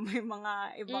 Kasi di ba may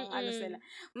mga ibang sila.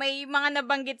 May mga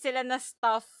nabanggit sila na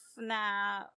stuff na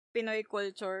Pinoy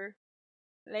culture.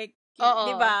 Like,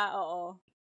 di ba? Oo.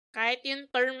 Kahit yung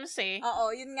terms eh.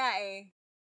 Oo, yun nga eh.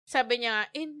 Sabi niya,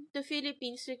 in the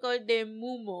Philippines, we call them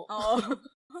mumo. Oo.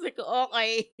 Sabi ko,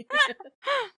 okay.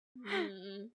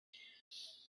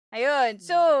 Ayun.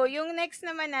 So, yung next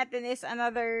naman natin is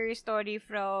another story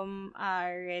from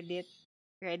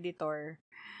Redditor.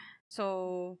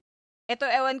 So, ito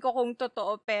ewan ko kung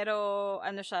totoo, pero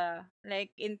siya,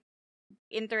 like,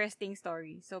 interesting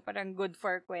story. So, parang good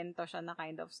for kwento siya na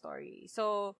kind of story.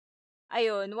 So,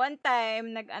 ayun, one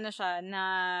time,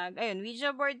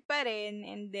 Ouija board pa rin,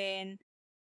 and then,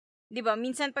 di ba,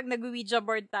 minsan pag nag-Ouija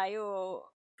board tayo,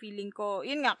 feeling ko,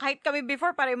 yun nga, kahit kami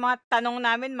before, parang mga tanong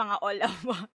namin, mga all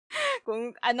about,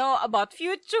 kung about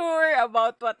future,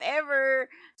 about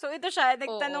whatever. So, ito siya,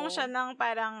 nagtanong siya ng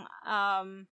parang,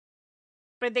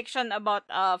 prediction about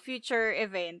a future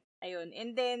event. Ayun.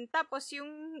 And then, tapos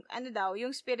yung,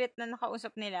 yung spirit na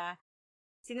nakausap nila,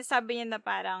 sinasabi niya na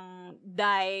parang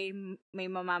die, may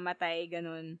mamamatay,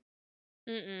 ganun.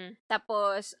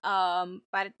 Tapos,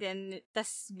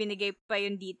 tas binigay pa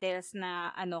yung details na,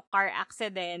 car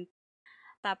accident.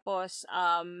 Tapos,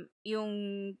 yung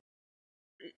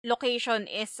location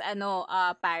is,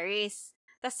 Paris.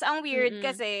 Tas ang weird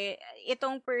kasi,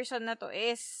 itong person na to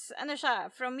is,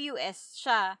 siya, from US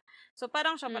siya. So,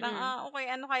 parang siya, okay,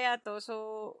 ano kaya to?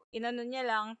 So, inano niya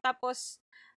lang. Tapos,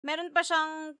 meron pa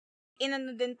siyang,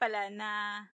 inano din pala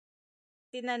na,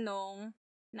 tinanong,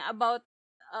 na about,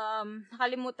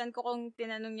 nakalimutan ko kung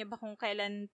tinanong niya ba kung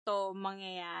kailan to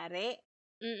mangyayari.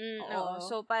 Oo.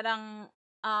 So, parang,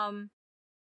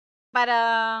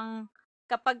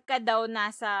 kapag ka daw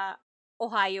nasa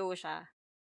Ohio siya.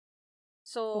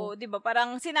 So, 'di ba,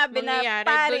 parang sinabi na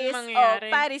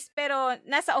Paris, pero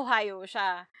nasa Ohio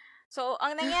siya. So,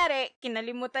 ang nangyari,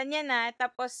 kinalimutan niya na,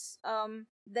 tapos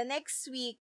the next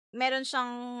week, meron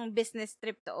siyang business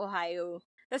trip to Ohio.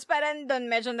 Tapos parang doon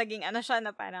medyo naging siya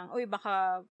na parang, uy,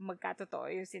 baka magkatotoo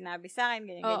yung sinabi sa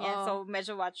akin, ganyan. So,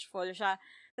 medyo watchful siya.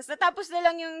 Tapos natapos na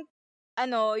lang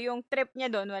yung trip niya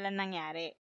doon, walang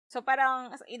nangyari. So,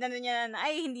 parang, inano niya na,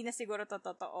 ay, hindi na siguro to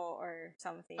totoo or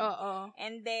something.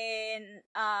 And then,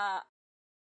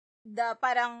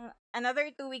 parang, another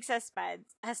 2 weeks has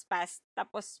passed.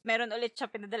 Tapos, meron ulit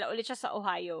siya, pinadala ulit siya sa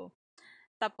Ohio.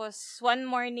 Tapos, one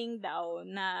morning daw,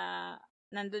 na,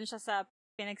 nandun siya sa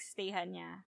pinagstayhan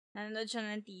niya. Nanonood siya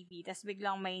ng TV. Tapos,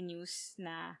 biglang may news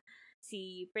na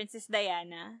si Princess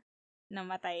Diana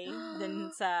namatay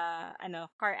dun sa,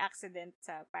 car accident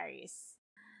sa Paris.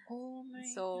 Oh my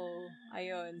God.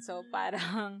 Ayun. So,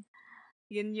 parang,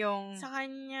 yun yung... Sa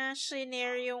kanya,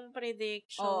 shinare yung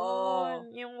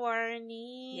prediction. Yung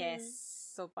warning. Yes.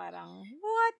 So, parang,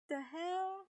 what the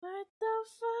hell? What the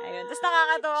fuck? Ayun. Tapos,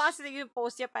 nakakatawa kasi yung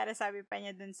post niya, para sabi pa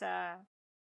niya dun sa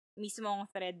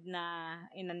mismong thread na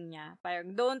inan niya.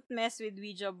 Parang, don't mess with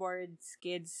Ouija boards,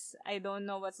 kids. I don't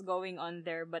know what's going on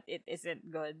there, but it isn't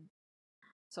good.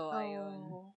 So,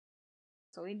 ayun.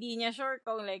 So, hindi niya sure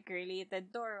kung like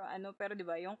related to or pero di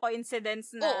ba, yung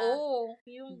coincidence na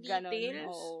yung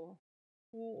details.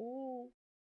 Oo.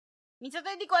 Minsan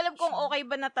hindi ko alam kung okay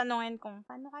ba natanungin kung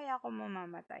paano kaya ako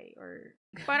mamamatay or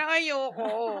parang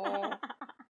ayoko.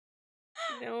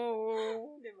 No.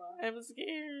 Diba? I'm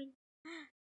scared.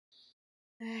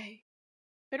 Ay.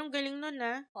 Pero ang galing nun,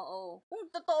 Oo. Kung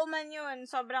totoo man yun,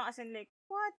 sobrang as in like,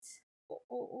 what?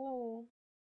 Oo.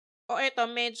 Eto,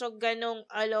 medyo ganong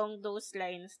along those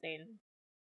lines din.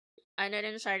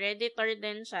 Din siya, Redditor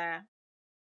din siya.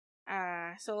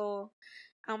 So,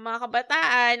 ang mga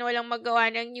kabataan, walang magawa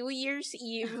ng New Year's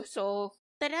Eve. So,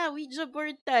 tara, Ouija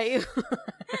board tayo.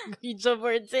 Ouija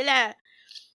board sila.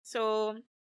 So,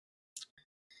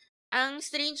 ang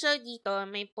strange daw dito,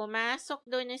 may pumasok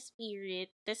daw na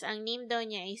spirit, tas ang name daw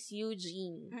niya is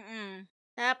Eugene.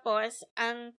 Tapos,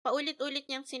 ang paulit-ulit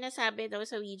niyang sinasabi daw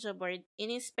sa Ouija board,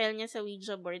 in-spell niya sa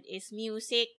Ouija board is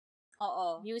music.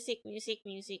 Oo. Music, music,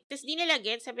 music. Tapos di nila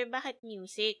get, sabi bakit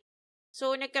music?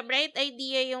 So, nagka-bright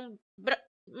idea yung,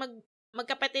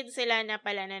 magkapatid sila na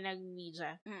pala na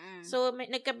nag-Ouija. So,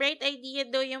 nagka-bright idea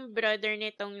daw yung brother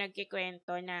nitong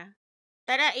nagkikwento na,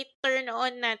 tara, i-turn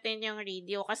on natin yung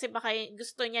radio kasi baka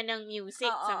gusto niya ng music,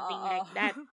 something like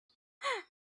that.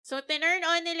 So, tinurn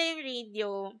on nila yung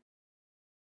radio.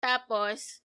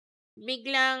 Tapos,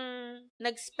 biglang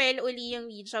nag-spell uli yung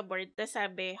Ouija board. Tapos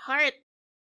sabi, heart.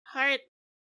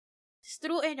 It's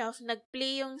true enough,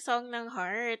 nag-play yung song ng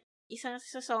Heart. Isang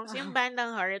sa songs, yung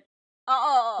bandang Heart.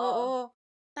 Oo.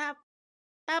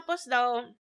 Tapos daw,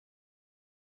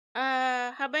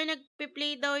 habang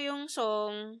nagpe-play daw yung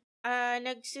song,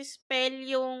 nagsispell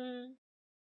yung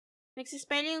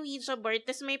Ouija board,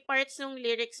 tas may parts ng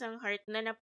lyrics ng Heart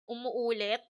na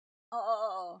umuulit.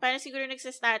 Oo. Parang siguro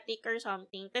nagsa-static or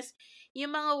something. Tas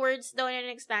yung mga words daw na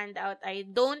nag-stand out ay,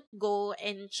 don't go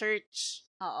and church.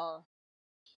 Oo.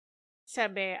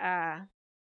 Sabi,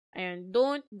 ayun,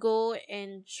 don't go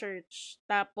and church.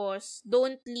 Tapos,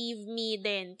 don't leave me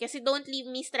din. Kasi don't leave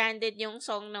me stranded yung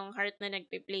song ng Heart na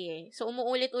nagpe-play eh. So,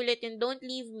 umuulit-ulit yung don't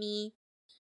leave me,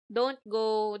 don't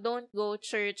go,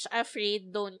 church,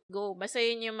 afraid, don't go. Basta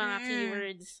yun yung mga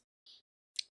keywords.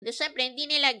 Then, syempre, hindi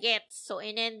nila gets. So,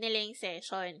 in-end nila yung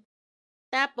session.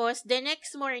 Tapos, the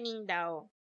next morning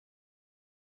daw,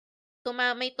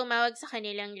 may tumawag sa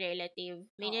kanilang relative.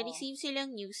 May na-receive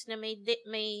silang news na may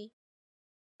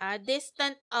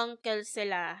distant uncle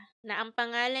sila na ang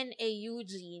pangalan ay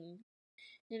Eugene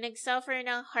na nag-suffer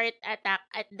ng heart attack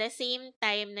at the same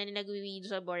time na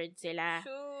nag-Ouija board sila.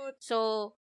 Shoot. So,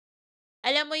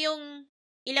 alam mo yung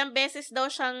ilang beses daw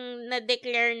siyang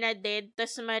na-declare na dead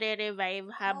tapos mare-revive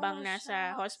habang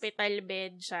nasa hospital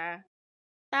bed siya.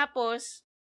 Tapos,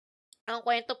 ang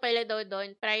kwento pala daw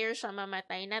doon, prior siya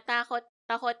mamatay,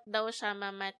 takot daw siya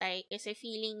mamatay kasi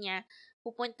feeling niya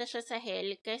pupunta siya sa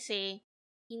hell kasi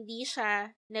hindi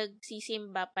siya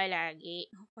nagsisimba palagi.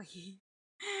 Okay.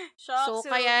 So,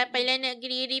 kaya pala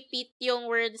nagre-repeat yung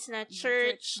words na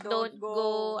church, don't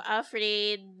go,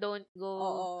 afraid, don't go.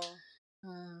 Oo.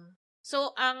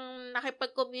 So, ang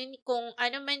nakipag-communicate,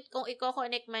 kung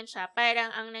i-connect man siya,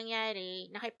 parang ang nangyari,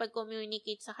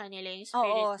 nakipag-communicate sa kanila yung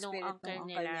spirit ng uncle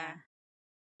nila.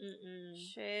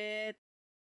 Shit.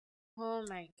 Oh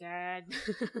my God.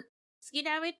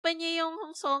 Ginamit pa niya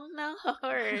yung song ng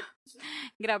Heart.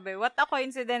 Grabe, what a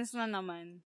coincidence na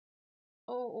naman.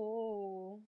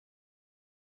 Oo.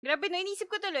 Grabe, inisip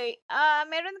ko tuloy,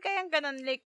 meron kayang ganun,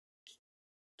 like,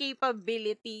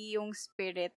 capability yung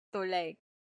spirit to, like,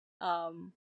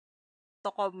 to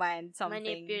command something.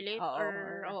 Manipulate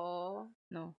or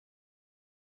no.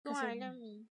 Kung alam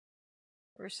eh.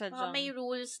 Or sadyang. May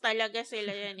rules talaga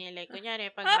sila yan eh. Like, kunyari,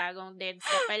 pag bagong deads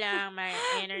ka pa lang, may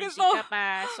energy ka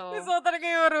pa. So, gusto talaga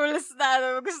yung rules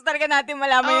na. Gusto talaga natin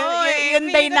malaman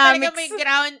yung dynamics.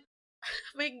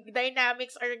 May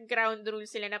dynamics or ground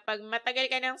rules sila na pag matagal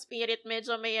ka ng spirit,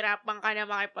 medyo mahirapan ka na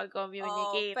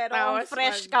makipag-communicate. Pero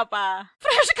fresh ka pa.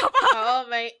 Oo,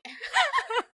 may...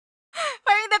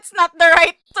 Parang that's not the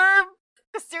right term.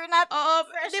 Because you're not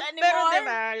fresh anymore. Pero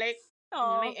diba, like,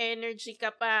 may energy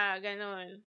ka pa,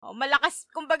 ganun. Malakas,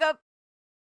 kumbaga,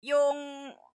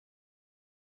 yung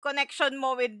connection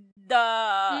mo with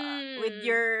with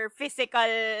your physical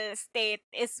state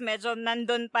is medyo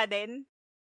nandun pa din.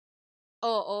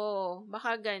 Oo,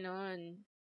 baka ganun.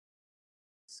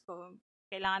 So,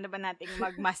 kailangan na ba nating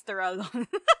mag-master alone?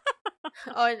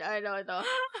 On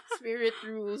spirit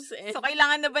rules. So,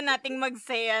 kailangan na ba nating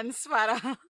mag-seance para...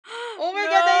 Oh my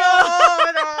God,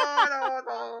 ayun!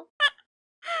 No.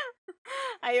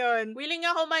 Ayun. Willing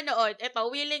ako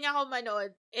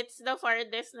manood. It's the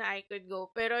farthest na I could go.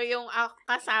 Pero yung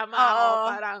kasama ako,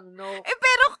 parang no.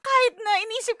 Pero kahit na,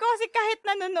 inisip ko kasi kahit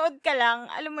nanonood ka lang,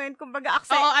 alam mo yun, kumbaga,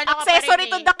 ano accessory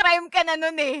to the crime ka na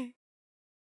nun eh.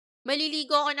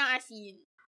 Maliligo ako ng asin.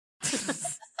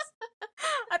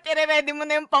 At i-ready mo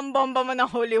na yung pambomba mo ng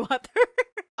holy water.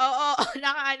 Oo,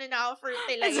 naka ako,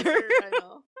 fertilizer,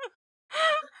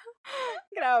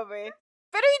 Grabe.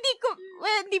 Pero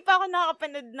hindi pa ako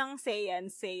nakapanood ng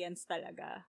seance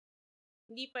talaga.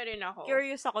 Hindi pa rin ako.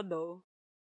 Curious ako though.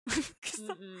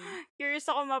 Curious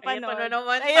ako Ayan pa mapanood. na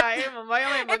naman tayo. Mamaya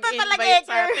may Ito talaga mag-invite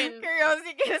sa atin.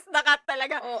 curiosity na cut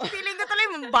talaga. Oo. Feeling ko tuloy,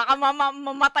 baka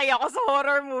mamatay ako sa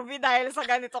horror movie dahil sa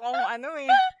ganito kong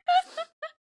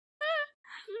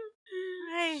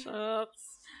Ay.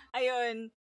 Shucks.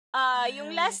 Ayun. Yung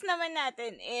last naman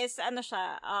natin is, siya,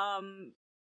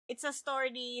 it's a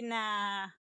story na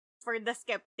for the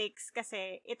skeptics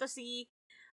kasi ito si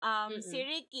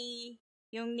Ricky,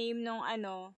 yung name nung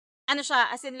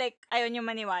siya, as in like, ayaw niyo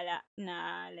maniwala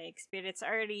na like, spirits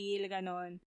are real,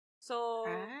 ganon. So,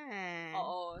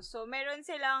 oo. So, meron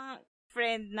silang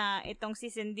friend na itong si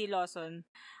Cindy Lawson.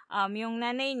 Yung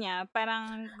nanay niya,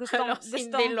 parang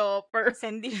Cindy Lauper.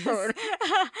 Cindy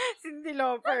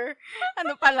Lauper.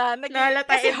 Ano pala?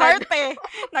 Nalata kasi heart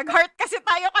Nag-heart kasi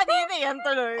tayo kanina. Yan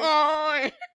tuloy.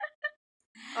 Oo.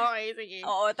 Okay, sige.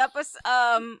 Oo. Tapos,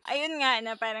 ayun nga,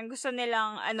 na parang gusto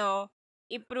nilang,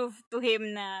 i-prove to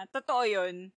him na totoo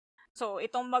yun. So,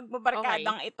 itong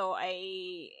magbabarkadang ito ay,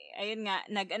 ayun nga,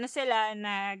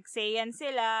 nag-sayan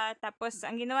sila. Tapos,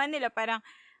 ang ginawa nila, parang,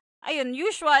 ayun,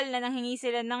 usual na nanghingi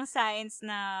sila ng signs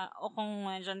na, kung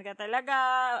nandyan ka talaga,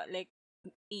 like,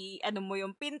 mo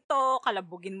yung pinto,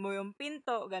 kalabugin mo yung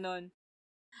pinto, ganon.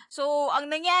 So, ang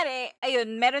nangyari,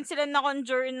 ayun, meron sila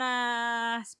na-conjure na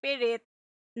spirit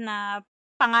na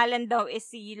pangalan daw is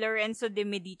si Lorenzo de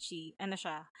Medici. Ano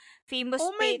siya? Famous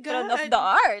patron of the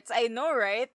arts. I know,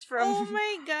 right? Oh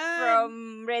my God! From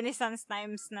Renaissance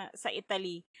times na sa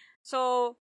Italy.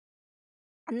 So,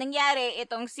 ang nangyari,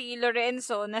 itong si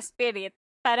Lorenzo na spirit,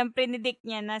 parang predict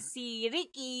niya na si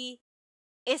Ricky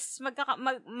is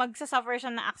magsasuffer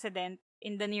siya ng accident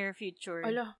in the near future.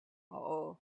 Ala.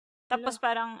 Oo. Tapos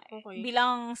parang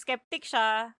bilang skeptic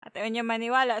siya at ayaw niya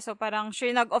maniwala, so parang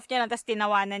nag-off niya lang, tapos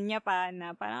tinawanan niya pa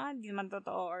na parang hindi naman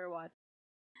totoo or what.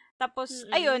 Tapos,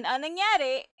 ayun, ang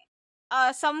nangyari,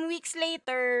 some weeks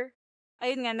later,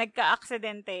 ayun nga,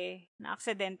 na-aksidente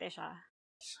siya.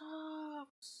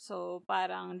 Shucks. So,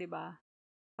 parang, di ba?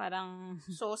 Parang,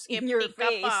 so in your skeptic ka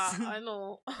face. pa.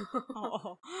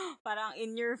 Oo. Parang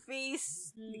in your face.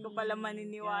 Hindi ko pala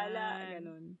maniniwala.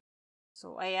 Ganun.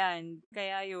 So, ayan.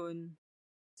 Kaya yun.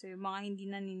 So, yung mga hindi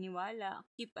naniniwala,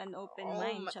 keep an open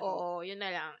mind. Oo, yun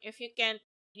na lang. If you can't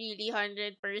really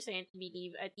 100%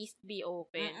 believe, at least be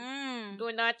open.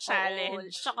 Do not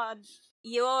challenge. Tsaka,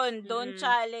 yun, don't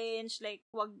challenge. Like,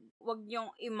 wag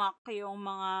yung imak yung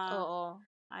mga,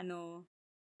 ano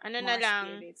na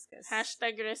lang,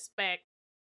 #respect.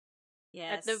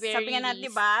 Yes. At the very Sabi nga natin,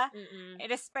 diba?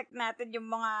 I-respect natin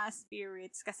yung mga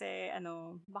spirits kasi,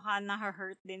 baka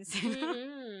na-hurt din sila.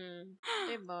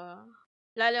 Diba?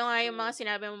 Lalo nga yung mga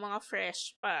sinabi mo, mga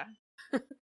fresh pa.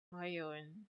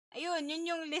 Ayun. Ayun, yun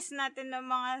yung list natin ng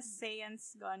mga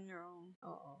seance gone wrong.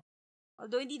 Oo.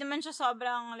 Although, hindi naman siya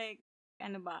sobrang, like,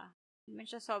 hindi naman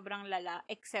siya sobrang lala,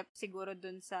 except siguro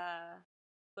dun sa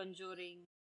Conjuring.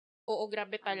 Oo,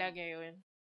 grabe talaga yun.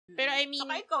 Pero I mean,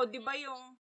 saka ikaw, di ba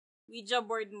yung Ouija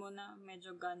board mo na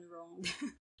medyo gone wrong?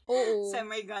 Oo.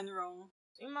 Semi-gone wrong.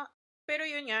 Pero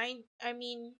yun nga, I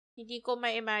mean, hindi ko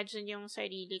ma-imagine yung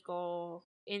sarili ko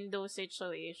in those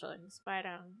situations.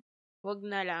 Parang, wag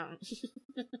na lang.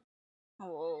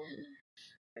 Oo.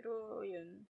 Pero,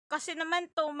 yun. Kasi naman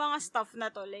to mga stuff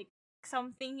na to, like,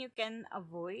 something you can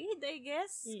avoid, I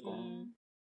guess.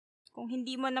 Kung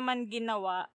hindi mo naman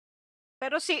ginawa.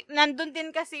 Pero nandun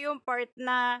din kasi yung part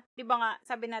na, di ba nga,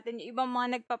 sabi natin, yung ibang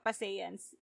mga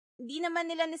nagpapaseance, hindi naman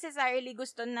nila necessarily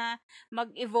gusto na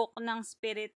mag-evoke ng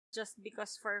spirit just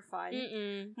because for fun.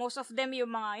 Most of them, yung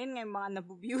mga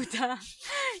nabubiyuda,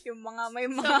 yung mga may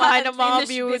mga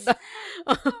unfinished business.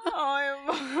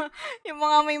 yung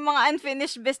mga may mga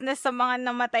unfinished business sa mga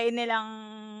namatay nilang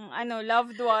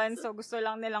loved ones. So, gusto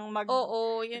lang nilang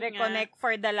reconnect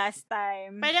for the last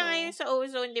time. Parang ngayon sa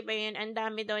Ozone, di ba yun, ang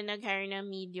dami daw nag-hire ng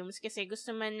mediums kasi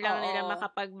gusto man lang nila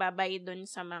makapagbabay dun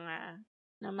sa mga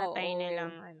namatay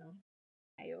nilang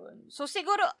Ayun. So,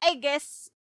 siguro, I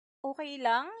guess, okay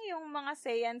lang yung mga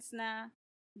seance na,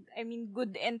 I mean,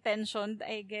 good intentioned,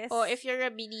 I guess. If you're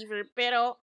a believer.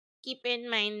 Pero, keep in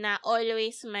mind na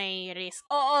always may risk.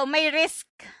 Oo, may risk.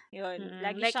 Yun.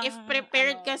 Lagi like, if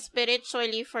prepared ka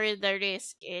spiritually for the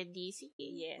risk, di sige.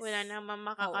 Yes. Wala naman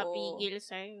makakapigil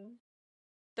sa'yo.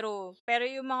 True. Pero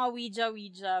yung mga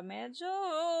Ouija, medyo,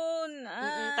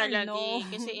 talaga.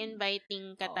 Kasi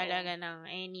inviting ka talaga ng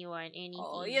anyone, anything.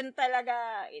 Oo, yun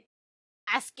talaga.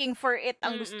 Asking for it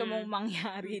ang gusto mong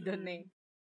mangyari dun eh.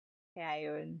 Kaya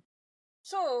yun.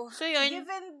 So yun,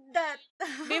 given that,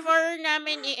 before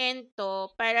namin i-end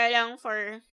to, para lang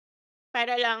for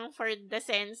the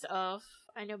sense of,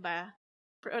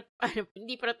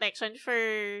 hindi protection, for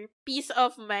peace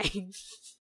of mind.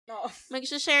 Oo.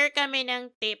 Mag-share kami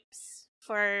ng tips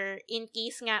for in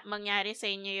case nga mangyari sa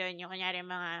inyo yun, yung kunyari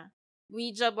mga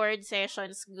Ouija board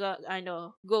sessions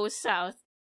go south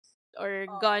or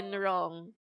gone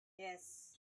wrong. Yes.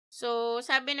 So,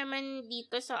 sabi naman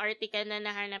dito sa article na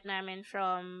nahanap namin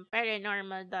from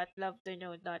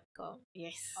paranormal.lovetoknow.com.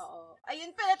 Yes. Oo.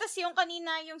 Ayun pala, tas yung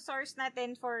kanina, yung source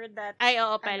natin for that, Ay,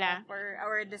 oo pala. for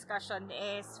our discussion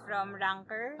is from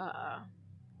Ranker. Oo.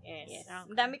 Yes.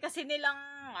 Ang dami kasi nilang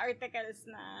articles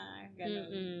na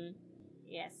gano'n.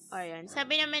 Yes. Ayan.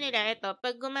 Sabi naman nila, ito,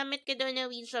 pag gumamit ka daw ng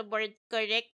Ouija board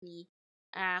correctly,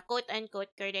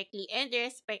 quote-unquote correctly and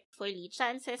respectfully,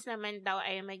 chances naman daw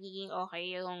ay magiging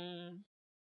okay yung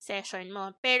session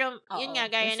mo. Pero, yun nga,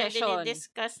 gaya ng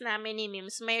dinidiscuss namin ni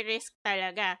Mims, may risk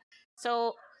talaga.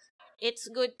 So, it's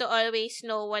good to always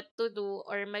know what to do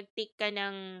or mag-take ka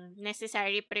ng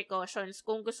necessary precautions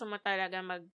kung gusto mo talaga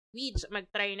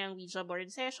mag-try ng Ouija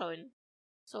board session.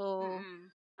 So,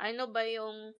 ano ba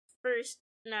yung first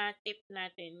na tip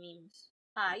natin, Mims?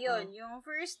 Yun. Yung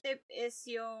first tip is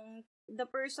yung the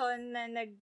person na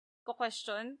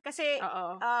nagko-question. Kasi,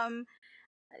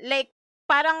 like,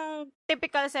 parang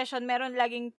typical session, meron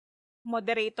laging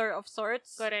moderator of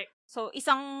sorts. Correct. So,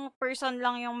 isang person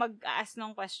lang yung mag-ask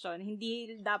ng question.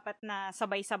 Hindi dapat na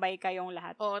sabay-sabay kayong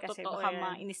lahat. Kasi baka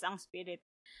mainis ang spirit.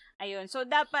 Ayun. So,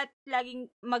 dapat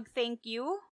laging mag-thank you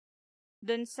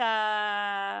dun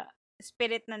sa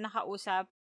spirit na nakausap.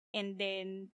 And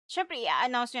then, syempre,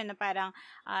 i-announce nyo na parang,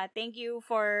 thank you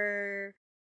for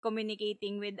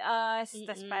communicating with us.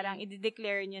 Tapos parang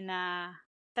i-declare nyo na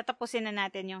tatapusin na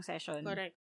natin yung session.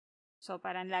 Correct. So,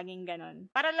 parang laging ganun.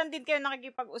 Para lang din kayo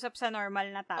nakikipag-usap sa normal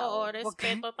na tao. Oo,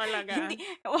 respeto talaga.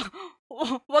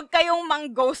 Wag kayong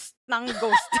mang-ghost ng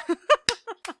ghost.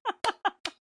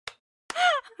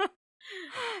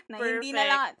 Na hindi na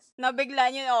lang,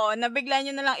 nabigla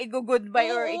nyo na lang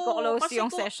i-goodbye or i-close yung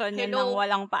session nyo nang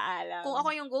walang paalam. Kung ako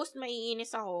yung ghost,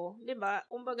 maiinis ako. Diba?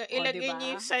 Kumbaga, ilagay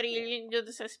niyo yung sarili nyo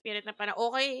sa spirit na parang,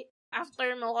 okay,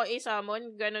 after mo ko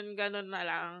i-summon, ganun-ganun na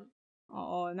lang.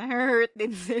 Oo, na-hurt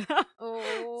din sila.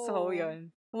 Oo. So,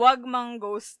 yun. Wag mang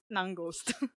ghost ng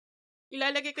ghost.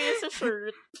 Ilalagay ko yun sa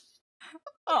shirt.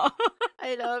 Oo.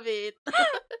 I love it.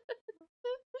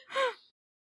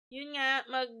 Yun nga,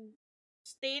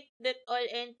 state that all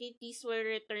entities will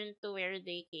return to where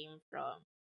they came from.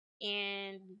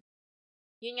 And,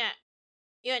 yun nga,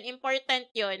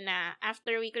 important yun na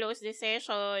after we close the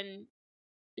session,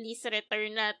 please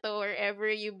return na to wherever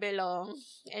you belong.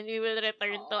 And we will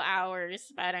return to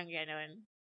ours. Parang ganun.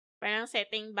 Parang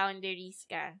setting boundaries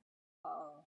ka.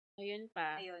 Oo. Ayun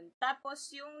pa. Ayun.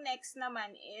 Tapos, yung next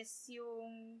naman is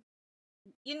yung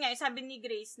yun nga, sabi ni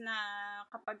Grace na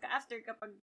kapag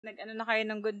nag-ano na kayo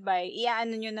ng goodbye,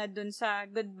 iaano nyo na dun sa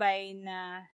goodbye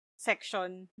na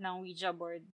section ng Ouija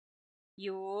board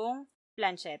yung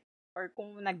planchette or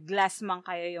kung nag-glass man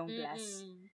kayo yung glass.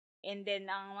 And then,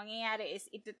 ang mangyayari is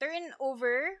ito-turn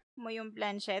over mo yung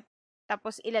planchette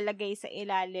tapos ilalagay sa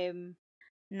ilalim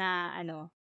ng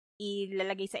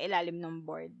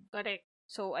board. Correct.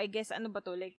 So, I guess, ano ba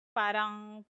to? Like,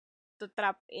 parang to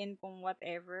trap in kung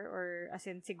whatever or as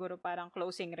in siguro parang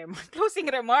closing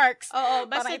remarks. Oo,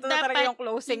 basta parang ito talaga yung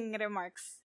closing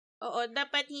remarks. Oo,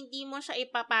 dapat hindi mo siya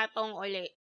ipapatong uli.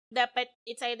 Dapat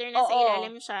it's either nasa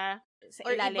ilalim siya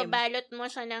or ibabalot mo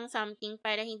siya ng something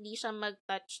para hindi siya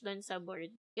mag-touch doon sa board.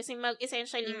 Kasi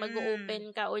essentially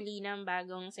mag-open ka uli ng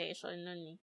bagong session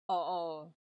nun eh.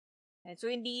 Oo. So,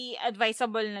 hindi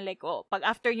advisable na like, pag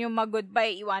after nyo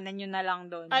mag-goodbye, iwanan nyo na lang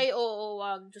doon. Ay, oo,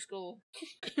 wag. Diyos ko.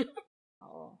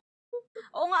 Oo.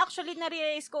 Oo nga, actually,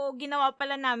 na-realize ko, ginawa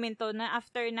pala namin to na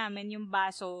after namin yung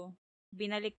baso,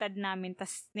 binaliktad namin,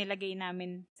 tas nilagay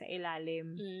namin sa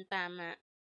ilalim. Tama.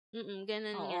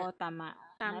 Ganun nga. Oo, tama.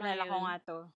 Naalala ko nga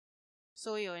to.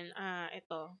 So, yun.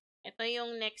 Ito. Ito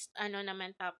yung next,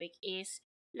 naman topic is,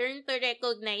 learn to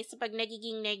recognize pag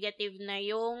nagiging negative na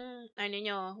yung,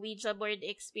 Ouija board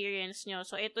experience nyo.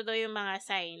 So, ito daw yung mga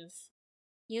signs.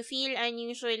 You feel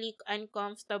unusually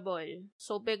uncomfortable.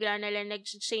 So, bigla na lang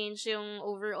nag-change yung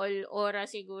overall aura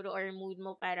siguro or mood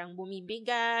mo, parang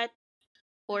bumibigat.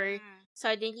 Or,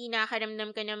 suddenly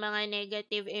nakaramdam ka ng mga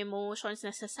negative emotions,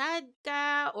 nasasad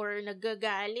ka, or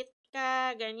nagagalit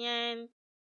ka, ganyan.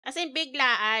 As in,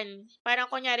 biglaan.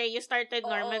 Parang kunyari, you started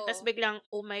normal, tas biglang,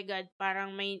 oh my God,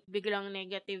 parang may biglang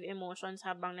negative emotions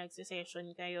habang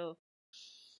nagsisession kayo.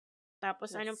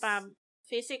 Tapos,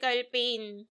 physical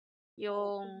pain.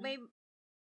 Yung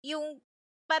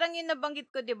parang yung nabanggit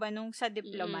ko, diba, nung sa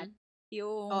diplomat.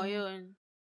 Yun.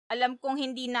 alam kong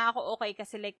hindi na ako okay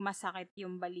kasi like masakit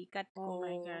yung balikat Oh ko.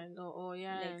 my God. Oo,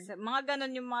 Like, yan. mga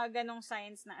ganon yung mga ganong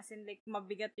signs na as in like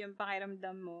mabigat yung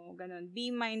pakiramdam mo. Ganon.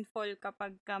 Be mindful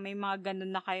kapag may mga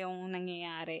ganon na kayong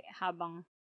nangyayari habang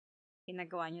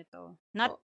ginagawa nyo to.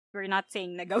 We're not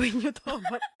saying na gawin nyo to,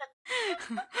 but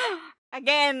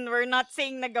again, we're not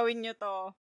saying na gawin nyo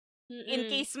to.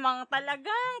 In case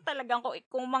talagang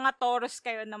kung mga Taurus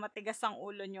kayo na matigas ang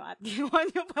ulo nyo at ginawa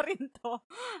nyo pa rin to.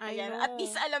 Ayan, at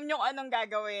least alam nyo anong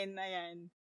gagawin. Ayan.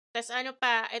 Tas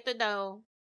ito daw,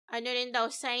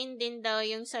 sign din daw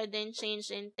yung sudden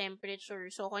change in temperature.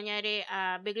 So, kunyari,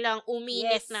 biglang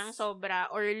uminit ng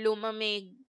sobra or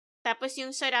lumamig. Tapos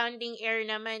yung surrounding air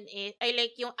naman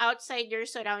like yung outside your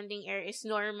surrounding air is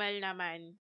normal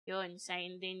naman. Yun,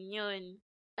 sign din yun.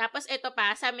 Tapos ito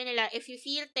pa, sabi nila, if you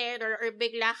feel terror or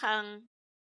biglang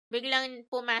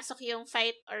pumasok yung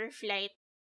fight or flight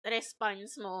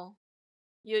response mo,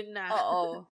 yun na.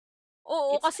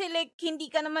 Oo, kasi like,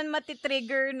 hindi ka naman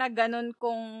matitrigger na ganun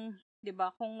kung, di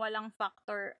ba, kung walang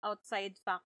outside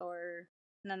factor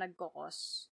na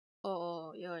nagkokos.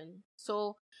 Oo, yun.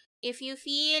 So, if you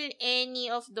feel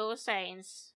any of those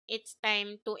signs, it's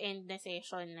time to end the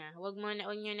session na. Huwag mo na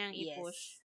nyo nang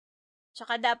i-push.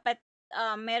 Tsaka dapat,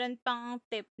 meron pang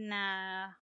tip na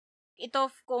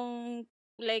ito kung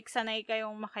like sanay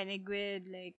kayong makinig with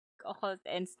like occult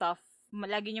and stuff,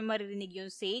 lagi nyo maririnig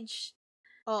yung sage.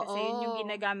 Kasi yun yung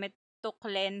ginagamit to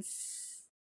cleanse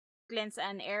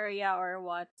an area or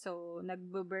what. So,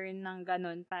 nagbo-burn ng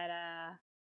ganun para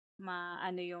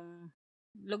maano yung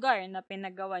lugar na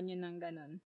pinagawa nyo ng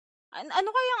ganun. Ano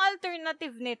kayang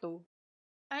alternative nito?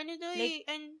 Ano daw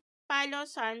Palo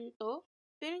Santo?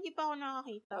 Pero hindi pa ako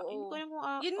nakakita. Hindi ko alam kung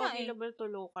available to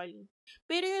locally.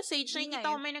 Pero yung sage, nakikita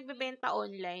ko may nagbebenta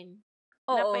online.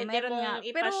 Oo, meron nga.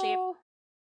 Pero,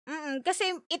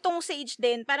 kasi itong sage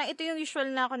din, parang ito yung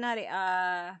usual na, kunwari,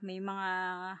 may mga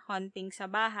haunting sa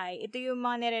bahay. Ito yung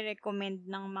mga nire-recommend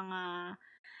ng mga,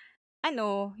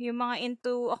 yung mga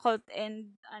into occult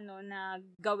and, na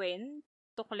gawin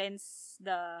to cleanse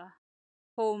the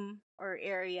home or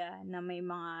area na may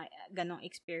mga ganong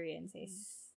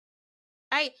experiences.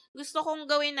 Ay, gusto kong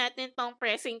gawin natin tong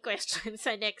pressing question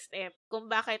sa next step.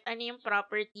 Kung bakit, ano yung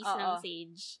properties ng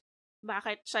sage.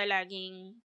 Bakit siya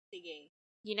laging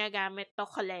ginagamit to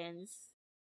cleanse.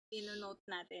 Ino-note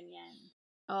natin yan.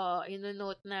 Oo,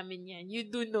 ino-note namin yan. You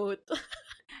do note.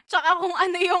 Tsaka kung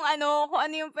ano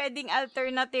yung pwedeng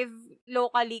alternative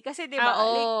locally. Kasi diba,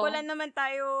 like, wala naman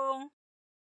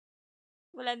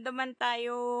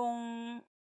tayong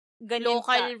ganyan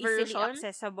local easily version?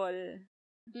 Accessible.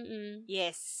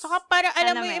 Yes. Saka para,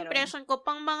 alam mo yung impression ko,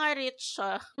 pang mga rich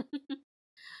siya.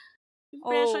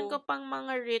 Ko pang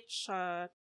mga rich siya.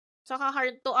 Saka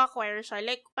hard to acquire siya.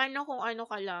 Like, paano kung ano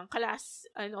ka lang,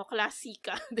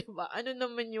 klasika, diba? Ano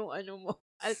naman yung mo,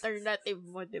 alternative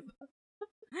mo, diba?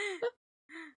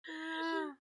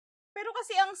 Pero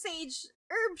kasi ang sage,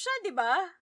 herb siya, diba?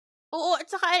 Oo,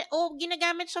 at saka,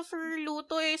 ginagamit siya for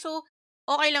luto So,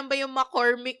 okay lang ba yung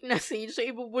McCormick na sage? So,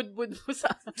 ibubudbud mo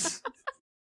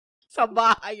sa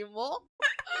bahay mo?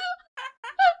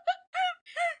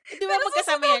 Di ba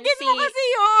magkasama yan? Pero mo kasi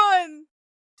yun!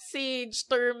 Sage,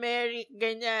 turmeric,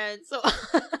 ganyan. So,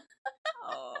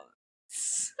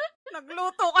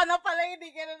 nagluto ka na pala,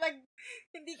 hindi ka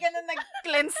na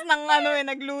nag-cleanse ng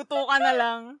nagluto ka na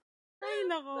lang.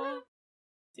 Ay, nako.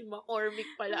 Si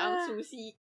McCormick pala ang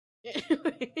susi.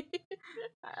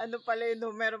 Pala yun,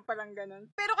 meron palang ganun.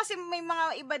 Pero kasi may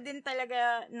mga iba din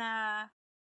talaga na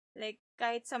like,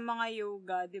 kahit sa mga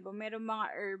yoga, di ba, meron mga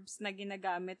herbs na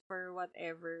ginagamit for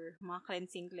whatever, mga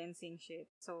cleansing shit.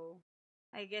 So,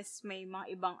 I guess may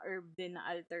mga ibang herb din na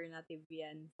alternative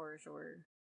yan, for sure.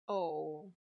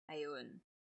 Oo. Ayun.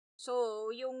 So,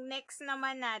 yung next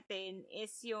naman natin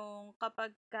is yung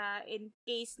kapag in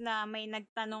case na may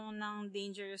nagtanong ng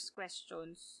dangerous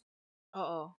questions.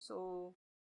 Oo. So,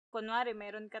 kunwari,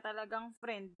 meron ka talagang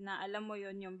friend na alam mo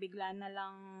yun, yung bigla na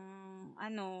lang,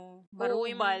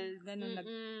 barubal, ganun,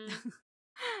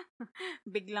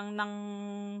 biglang nang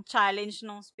challenge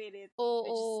ng spirit,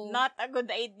 which is not a good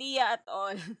idea at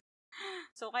all.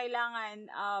 So,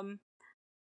 kailangan,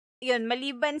 yun,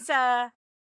 maliban sa,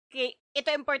 ito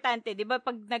importante, di ba,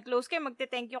 pag nag-close kayo,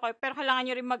 magte-thank you kayo, pero kailangan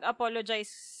nyo rin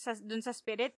mag-apologize dun sa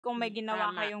spirit kung may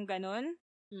ginawa kayong ganun.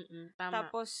 Tama.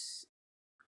 Tapos,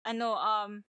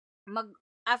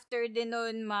 after din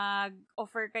nun,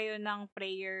 mag-offer kayo ng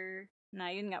prayer na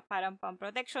yun nga, parang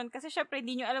pang-protection. Kasi syempre,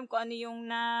 hindi nyo alam kung ano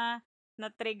yung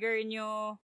na-trigger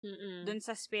nyo dun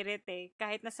sa spirit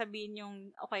Kahit nasabihin yung,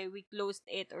 okay, we closed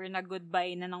it or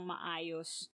na-goodbye na ng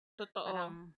maayos. Totoo.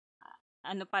 Parang,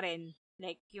 pa rin,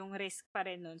 Like, yung risk pa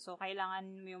rin nun. So, kailangan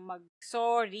mo yung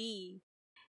mag-sorry.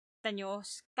 Tanyo,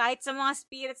 kahit sa mga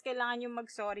spirits, kailangan yung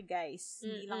mag-sorry, guys.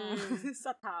 Hindi lang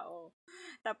sa tao.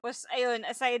 Tapos, ayun,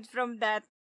 aside from that,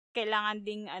 kailangan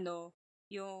ding,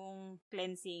 yung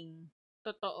cleansing.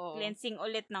 Totoo. Cleansing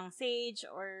ulit ng sage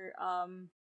or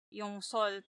yung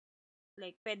salt.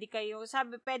 Like, pwede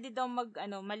daw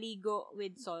maligo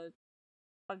with salt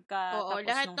pagka Oo,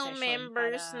 tapos lahat nung ng session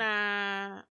members para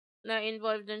na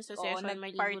involved dun sa session,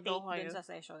 maligo daw nag-partake kayo. dun sa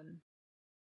session.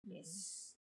 Yes.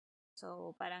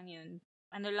 So, parang yun.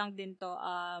 Ano lang din to,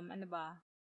 ano ba?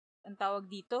 Ang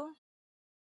tawag dito?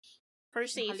 For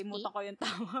safety. Nakalimutan ko yung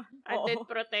tawag. Added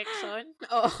protection.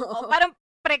 Oo. Parang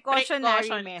precautionary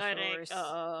Precaution, measures. correct.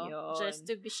 Oo. Yun. Just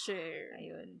to be sure.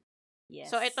 Ayun. Yes.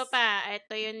 So, ito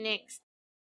yung next.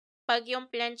 Pag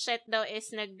yung planchette daw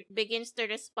is begins to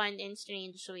respond in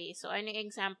strange ways. So, ano yung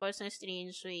examples ng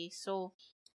strange ways? So,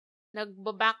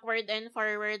 nagbo-backward and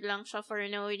forward lang siya for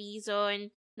no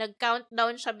reason.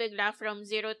 Nag-countdown siya bigla from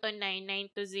 0 to 9, 9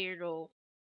 to 0.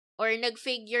 Or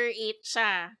nag-figure 8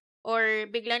 siya. Or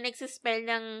biglang nagsispell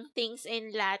ng things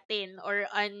in Latin or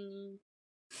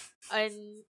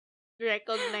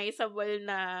unrecognizable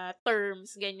na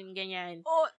terms, ganyan-ganyan.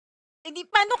 Hindi,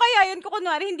 paano kaya yun kung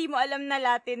kunwari hindi mo alam na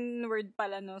Latin word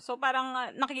pala, no? So,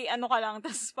 parang nakiano ka lang,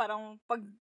 tapos parang pag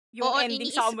yung ending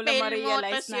sa mo lang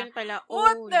ma-realize na, yun pala,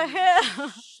 what the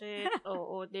hell? Shit,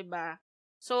 oo, diba?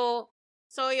 So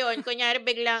yun, kunyari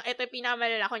biglang, ito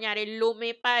pinakamalala, kunyari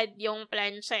lumipad yung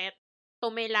planchette,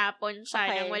 tumilapon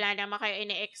siya nang wala naman kayo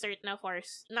ini-exert na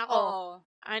force. Nako,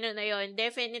 ano na yun,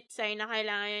 definite sign na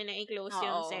kailangan yun na i-close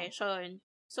yung session.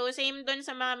 So, same dun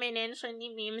sa mga mention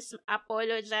ni Mims,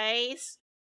 apologize,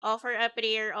 offer a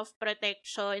prayer of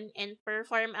protection, and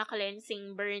perform a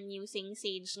cleansing burn using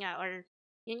sage nga, or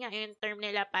yun nga, yung term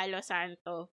nila, Palo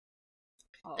Santo.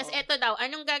 Tapos eto daw,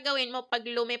 anong gagawin mo pag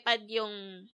lumipad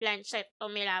yung planchette,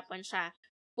 tumilapon siya?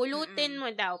 Pulutin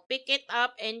mo daw. Pick it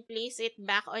up and place it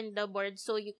back on the board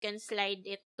so you can slide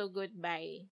it to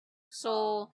goodbye.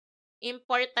 So,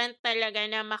 important talaga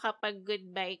na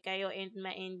makapag-goodbye kayo and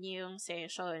ma-end yung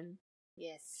session.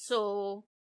 Yes. So,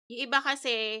 yung iba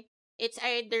kasi, it's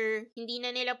either hindi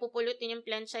na nila pupulutin yung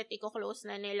planchette, i-close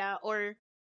na nila, or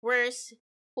worse,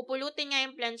 pupulutin nga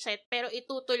yung planchette, pero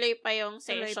itutuloy pa yung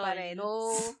session. Tuloy pa rin.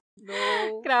 No.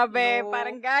 Grabe,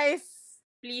 parang guys,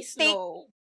 please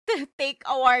take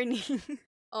a warning.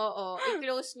 Oo,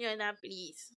 i-close nyo na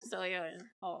please. So, yun.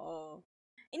 Oo.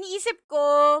 Iniisip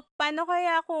ko, paano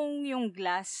kaya kung yung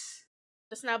glass?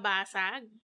 Tapos nabasag?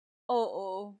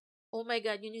 Oo. Oh my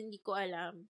God, yun hindi ko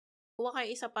alam. Kuha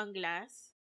kayo isa pang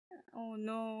glass? Oh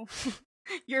no.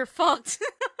 You're fucked.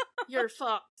 You're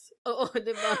fucked. Oo,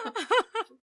 diba?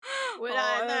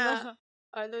 Wala na.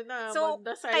 Ano na, so,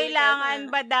 magdasal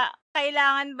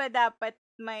kailangan ba dapat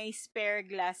may spare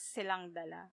glass silang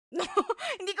dala? No,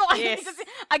 hindi ko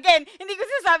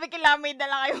sinasabi kailangan may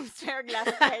dala kayong spare glass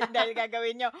dahil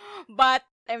gagawin nyo. But,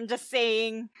 I'm just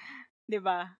saying, di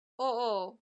ba?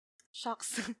 Oo.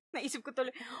 Shucks. Naisip ko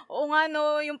tuloy. Oo nga,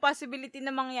 no, yung possibility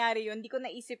na mangyari yun, hindi ko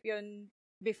naisip yun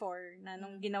before na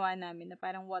nung ginawa namin na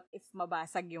parang what if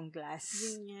mabasag yung glass.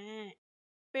 Yun nga.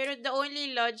 Pero the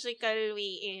only logical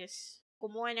way is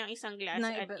kumuha ng isang glass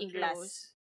at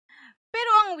i-close. Pero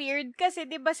ang weird kasi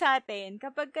 'di ba sa atin,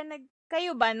 kapag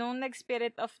kayo ba nung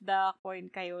nag-spirit of the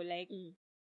coin kayo, like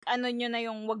ano nyo na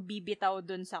yung wag bibitaw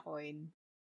dun sa coin?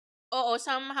 Oo,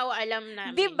 somehow alam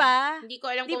namin. 'Di ba? Hindi ko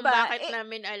alam kung bakit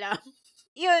namin alam.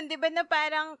 Yun, 'di ba na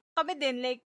parang kami din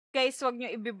like guys, wag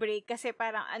nyo i-break kasi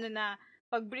parang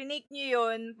pag break nyo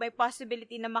yun, may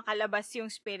possibility na makalabas yung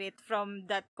spirit from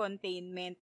that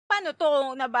containment. Paano to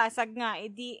kung nabasag nga?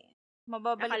 Di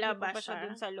mababalik pa siya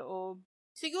dun sa loob.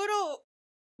 Siguro,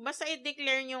 basta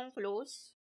i-declare nyo yung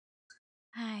close.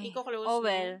 Ay, Iko-close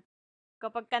well,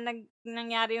 kapag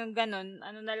nangyari yung ganun,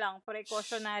 na lang,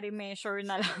 precautionary measure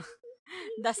na lang.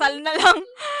 Dasal na lang.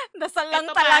 Dasal lang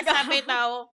talaga. Sabi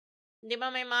daw, di ba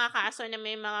may mga kaso na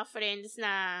may mga friends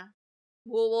na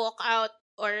walk out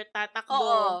or tatakbo.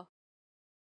 Oo.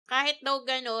 Kahit daw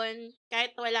ganun,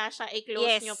 kahit wala siya,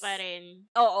 i-close nyo pa rin.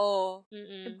 Oo.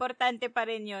 Importante pa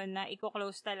rin yun na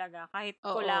i-close talaga. Kahit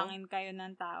kulangin kayo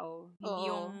ng tao.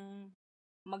 Hindi yung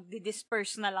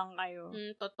magdi-disperse na lang kayo.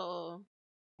 Totoo.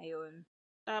 Ayun.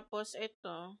 Tapos,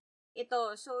 ito.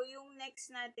 So, yung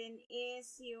next natin is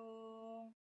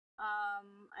yung,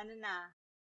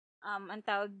 ang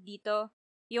tawag dito,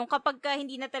 yung kapag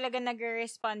hindi na talaga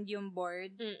nag-respond yung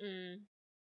board,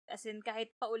 as in,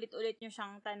 kahit paulit-ulit nyo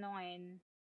siyang tanungin,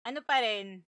 ganun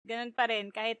pa rin,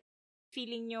 kahit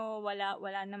feeling nyo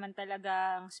wala naman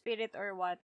talagang spirit or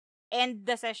what, end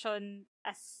the session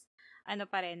as ano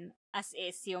pa rin, as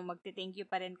is, yung magti-thank you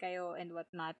pa rin kayo and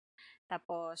whatnot.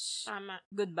 Tapos, Tama.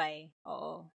 goodbye.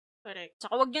 Oo. Correct.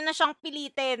 Tsaka wag nyo na siyang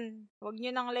pilitin. Wag nyo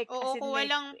nang like, Oo, as in kung like,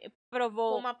 walang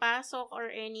provoke. pumapasok or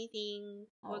anything,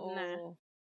 wag na. Oo.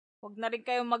 Wag na rin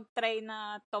kayo mag-try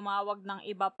na tumawag ng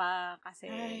iba pa kasi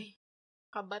Ay,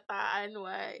 kabataan,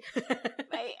 why?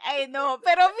 I know.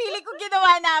 Pero feeling ko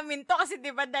ginawa namin to kasi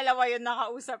di ba dalawa yung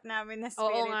nakausap namin na Oo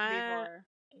spirit nga. before.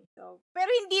 So, pero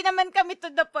hindi naman kami to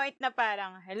the point na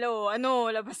parang, hello,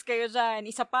 labas kayo dyan,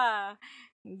 isa pa.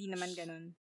 Hindi naman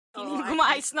ganun. Feeling ko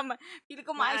maayos naman. Feeling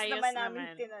ko maayos naman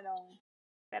namin tinanong.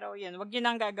 Pero yun, wag yun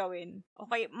ang gagawin.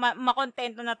 Okay,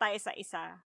 makontento na tayo sa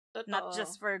isa. Totoo. Not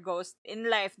just for ghost.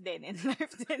 In life din. In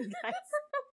life din, guys.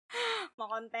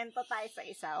 Makontento tayo sa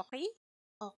isa, okay?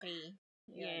 Okay.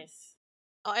 Yun. Yes.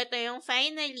 Ito yung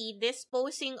finally,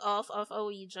 disposing of a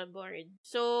Ouija board.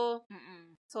 So,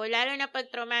 lalo na pag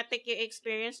traumatic yung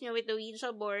experience nyo with the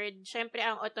Ouija board, syempre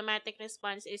ang automatic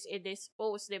response is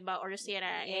i-dispose, diba? Or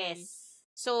sirain. Yes.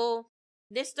 So,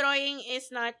 destroying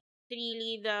is not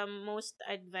really the most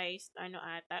advised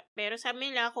ata. Pero sabi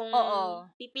nila, kung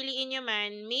pipiliin nyo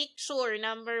man, make sure,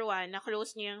 number 1, na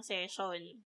close nyo yung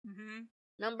session.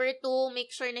 Number 2,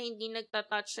 make sure na hindi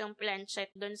nagtatouch yung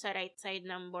planchette dun sa right side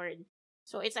ng board.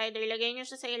 So, it's either ilagay nyo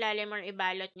siya sa ilalim or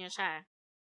ibalot nyo siya.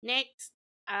 Next,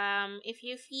 if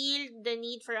you feel the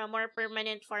need for a more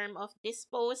permanent form of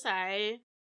disposal,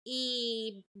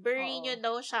 i-bury nyo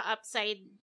daw siya upside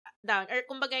down. Or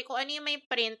kumbaga, kung ano yung may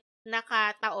print,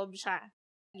 nakataob siya.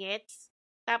 Gets?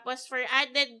 Tapos, for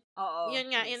added, yun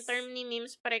nga, in term ni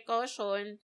Mims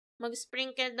precaution,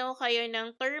 mag-sprinkle daw kayo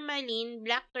ng tourmaline,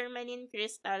 black tourmaline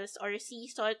crystals, or sea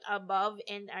salt above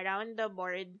and around the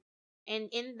board, and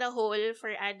in the hole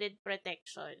for added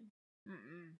protection.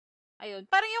 Ayun.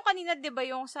 Parang yung kanina, di ba,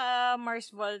 yung sa Mars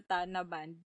Volta na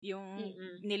band, yung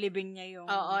nilibing niya yung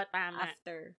tama.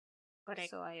 After.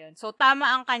 Correct. So, ayun. So, tama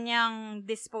ang kanyang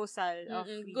disposal of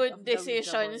good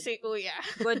decision si Kuya.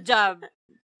 Good job.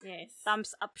 Yes.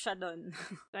 Thumbs up siya dun.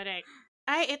 Correct.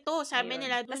 Ay, ito, sabi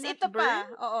nila, do tas not ito burn.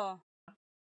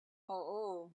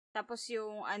 Oo. Tapos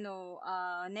yung,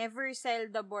 never sell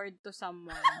the board to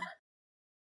someone.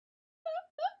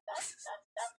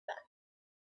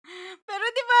 Pero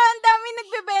di ba, ang dami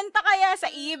nagbebenta kaya sa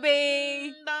eBay.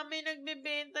 Ang dami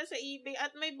nagbebenta sa eBay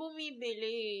at may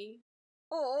bumibili.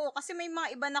 Oo, kasi may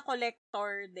mga iba na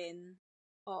collector din.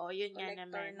 Oo, yun nga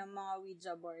naman. Collector ng mga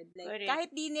Ouija board. Like, correct.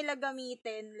 Kahit di nila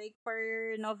gamitin, like, for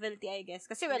novelty, I guess.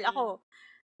 Kasi, ako,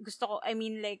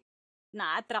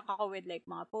 na-attract ako with, like,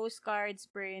 mga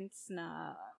postcards, prints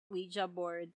na Ouija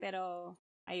board. Pero,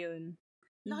 ayun.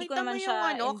 Nakita mo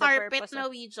yung, carpet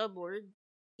na Ouija board?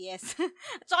 Yes.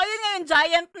 Tsaka yun nga yung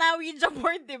giant na Ouija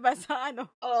board, diba? Sa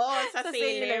Oo, sa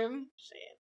Salem.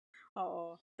 Shit.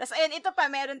 Oo. Tapos, ayun, ito pa,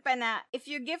 meron pa na, if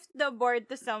you gift the board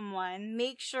to someone,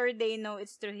 make sure they know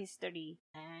its true history.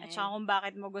 At saka kung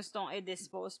bakit mo gustong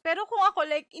i-dispose. Pero kung ako,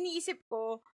 like, iniisip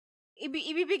ko,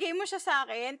 ibibigay mo siya sa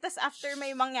akin, tapos after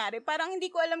may mangyari, parang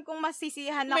hindi ko alam kung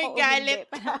masisihan ako may galit.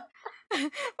 o hindi.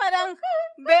 Parang,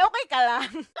 okay ka lang?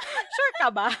 Sure ka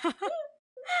ba?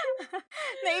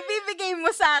 Na ibibigay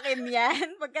mo sa akin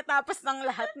yan pagkatapos ng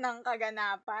lahat ng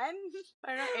kaganapan.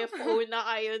 Parang FO na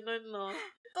kayo nun, no?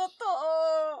 Totoo.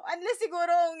 Unless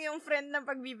siguro yung friend na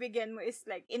pagbibigyan mo is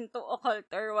like into occult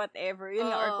or whatever. Yun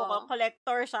or kung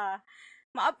collector siya,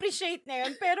 ma-appreciate na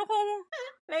yun. Pero kung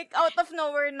like out of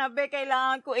nowhere na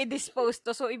kailangan ko i-dispose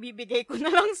to, so ibibigay ko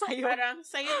na lang sa'yo. Parang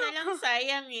sa'yo na lang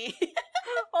sayang eh.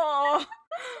 Oo.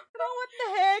 Parang what the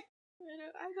heck?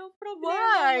 Anong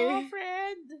problema mo,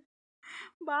 friend?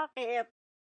 Bakit?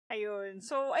 Ayun.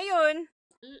 So, ayun.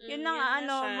 Yun na nga,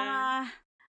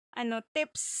 mga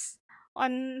tips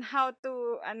on how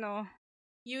to,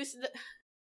 use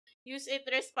it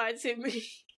responsibly.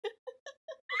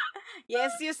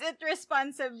 Yes, use it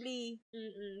responsibly.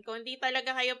 Kung di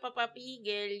talaga kayo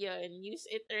papapigil, yun, use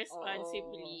it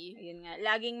responsibly. Ayun nga.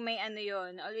 Laging may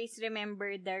yun. Always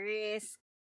remember the risk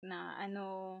na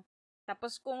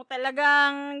tapos kung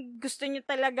talagang gusto nyo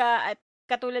talaga at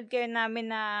katulad kayo namin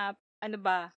na,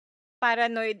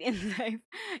 paranoid in life,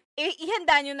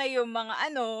 ihanda nyo na yung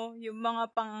mga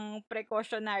pang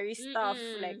precautionary stuff,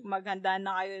 like maghanda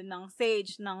na kayo ng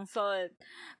sage, ng salt,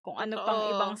 kung ano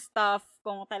pang ibang stuff,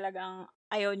 kung talagang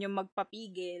ayaw nyo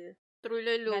magpapigil.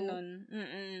 Trulalo. Ganun.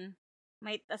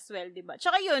 Might as well, diba?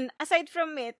 Tsaka yun, aside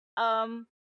from it,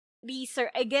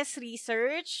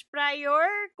 research prior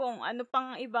kung ano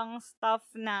pang ibang stuff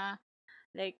na,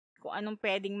 like, kung anong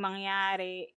pwedeng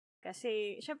mangyari.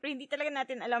 Kasi, syempre, hindi talaga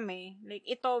natin alam eh. Like,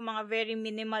 ito, mga very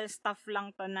minimal stuff lang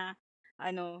to na,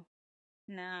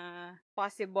 na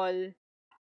possible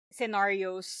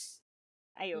scenarios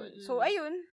Ayun. So, Mm.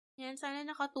 ayun. Yan, sana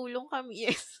nakatulong kami.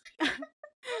 Yes.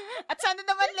 At sana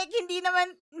naman, like, hindi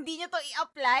nyo to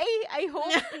i-apply. I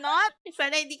hope not.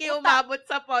 Sana hindi kayo Uta- umabot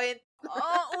sa point.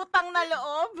 Oo, utang na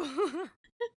loob.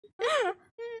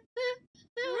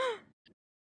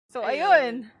 So,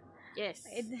 ayun. Yes.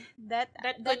 That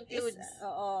concludes. is,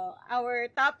 our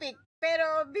topic.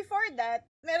 Pero, before that,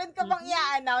 meron ka bang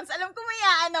i-announce? Alam ko may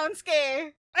i-announce ka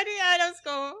eh. Ano i-announce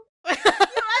ko?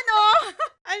 Yung ano?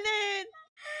 Alin?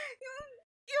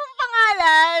 Yung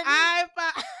pangalan. Ay,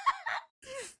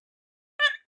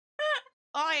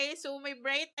 Okay, so may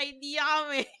bright idea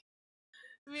kami.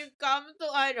 We've come to,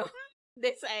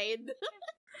 decide.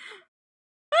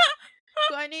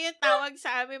 Kung ano yung tawag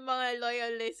sa aming mga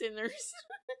loyal listeners.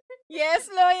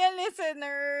 Yes, loyal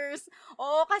listeners.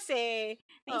 Oo, kasi,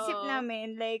 naisip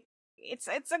namin, like, it's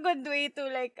a good way to,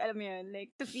 like, alam mo yun,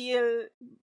 like, to feel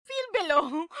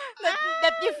belong.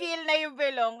 that you feel na you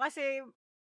belong. Kasi,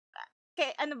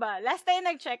 last time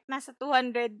nag-check, nasa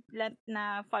 200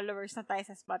 na followers na tayo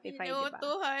sa Spotify, diba?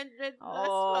 200 plus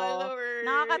followers.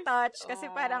 Nakaka-touch kasi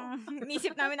parang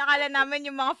nisip namin, akala namin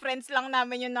yung mga friends lang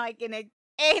namin yung nakikinig.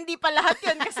 Hindi pa lahat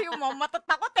yun kasi yung mga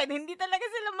matatakotin, hindi talaga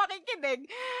sila makikinig.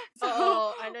 So,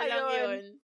 lang yun.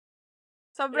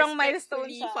 Sobrang milestone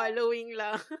siya. Following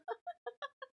lang.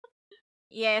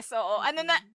 Yes, oo.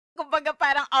 Kumbaga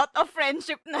parang out of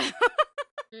friendship na.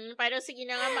 Parang sige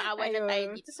na nga, maawa na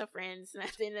tayo dito sa friends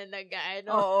natin na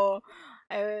Oo.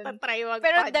 Ayun. Tatry mag-podcast.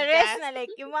 Pero the rest na,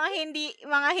 like, yung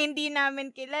mga hindi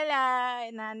namin kilala,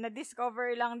 na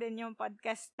na-discover lang din yung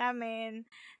podcast namin.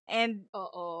 And,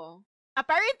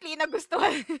 apparently,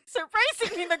 nagustuhan.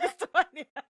 Surprisingly, nagustuhan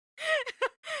nila.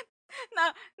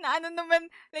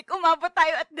 Like, umabot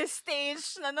tayo at this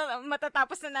stage na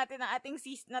matatapos na natin ang ating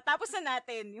season. Natapos na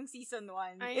natin yung season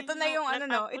 1. Ito na yung,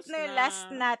 ito na yung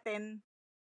last natin.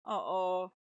 Oo.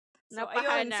 So,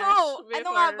 ayun. So, ano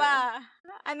nga ba?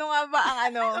 Ano nga ba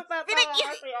ang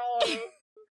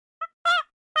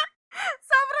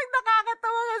Sobrang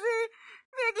nakakatawa kasi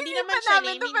pinag-isipan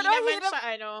namin ito, pero hirap.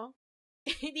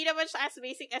 Hindi naman siya as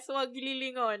basic as wag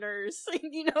lilingoners.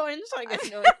 Hindi naman siya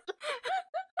ganun.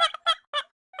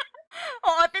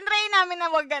 Oo, tinry namin na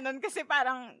wag ganun kasi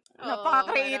parang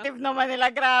napaka-creative naman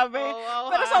nila, grabe.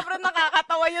 Pero sobrang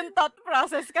nakakatawa yung thought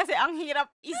process kasi ang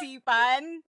hirap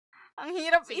isipan. Ang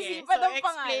hirap isipan ng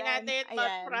pangalan. Explain natin yung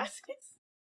thought process.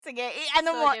 Sige,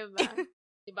 mo.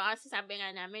 Diba kasi sabi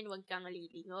nga namin, wag kang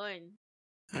lilingon.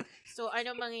 So,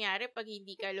 ano mangyayari pag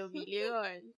hindi ka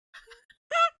lumilingon?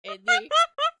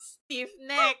 Stiff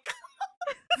neck.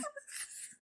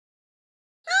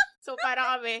 So,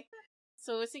 para kami,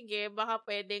 sige, baka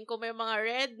pwedeng kung may mga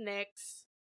rednecks,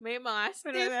 may mga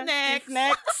stiff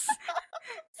necks.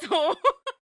 So,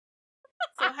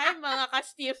 hi mga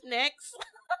ka-stiff necks.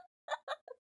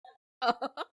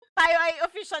 Tayo ay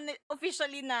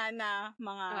officially na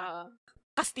mga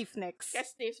ka-stiff necks.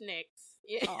 Ka-stiff necks.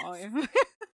 Yes. Oo.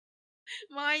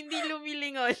 Mga hindi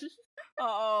lumilingon.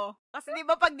 Oo. Kasi di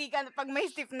ba pag may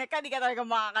stiff neck ka, di ka talaga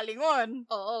makakalingon.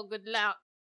 Oo, good luck.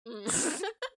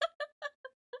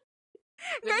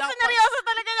 Guys, seryoso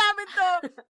talaga namin to.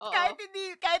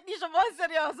 kahit di siya mo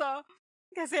seryoso.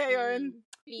 Kasi ayun.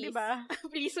 Please. Diba?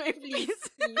 Please.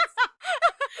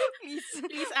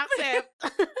 Please accept.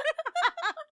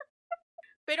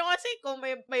 Pero kasi kung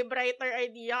may brighter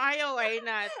idea kayo, why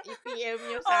not? I-PM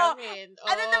nyo sa amin.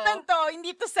 Ano naman to?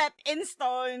 Hindi to set in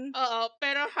stone.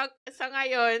 Pero sa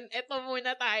ngayon, eto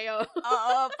muna tayo.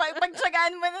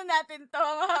 Pagtsagaan muna natin to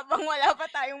habang wala pa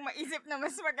tayong maisip na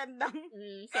mas magandang.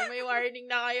 So may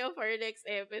warning na kayo for next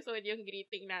episode, yung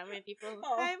greeting namin. Tipo,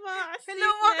 hi mga ka-stiff hello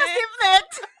mga ka-stiff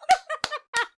necks!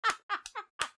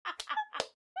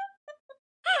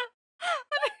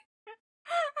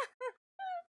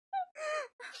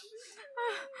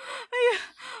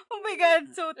 Oh my God,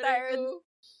 so tired.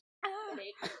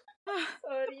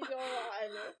 Sorry,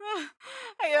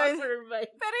 ayun.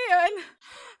 Pero yun,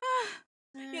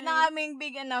 yun ang aming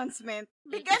big announcement.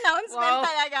 Big announcement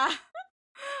talaga.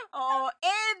 Oo.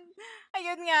 And,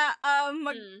 ayun nga,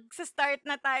 magsa-start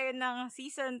na tayo ng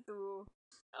season 2.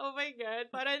 Oh my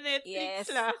God, para Netflix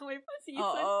lang. May pa-season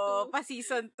 2. Oo,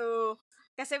 pa-season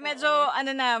 2. Kasi medyo,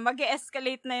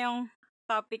 mag-e-escalate na yung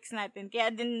topics natin. Kaya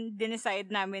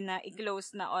din-decide namin na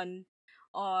i-close na on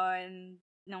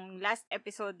nung last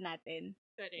episode natin.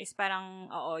 Correct. Is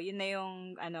parang, yun na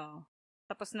yung,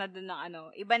 tapos na dun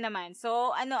ng iba naman.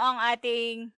 So, ano ang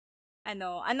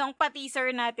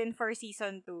pa-teaser natin for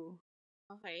season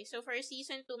 2? Okay, so for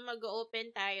season 2,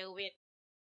 mag-open tayo with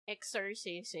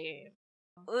exorcism.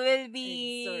 we'll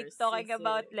be talking Exorcism.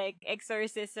 about like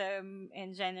exorcism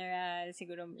in general,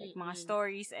 siguro like mga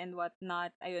stories and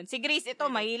whatnot. Ayun. Si Grace ito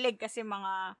Correct. mahilig kasi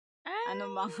mga Ay,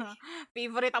 mga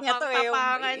favorite niya to eh.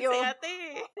 tapang-tapangan si Yung, ate.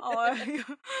 oh,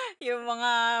 yung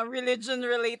mga religion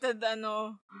related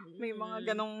may mga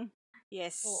ganong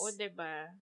yes. Oo, diba?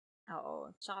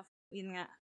 Oo. Tsaka yun nga,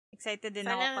 excited din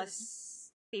Sana- ako kasi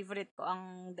favorite ko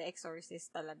ang The Exorcist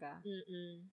talaga.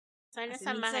 Sana Kasi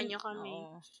samahan minsan- nyo kami.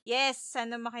 oo. Yes,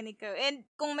 sana makinig kayo. And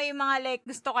kung may mga like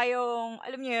gusto kayong,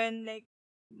 alam niyo yun, like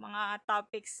mga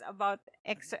topics about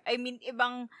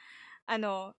ibang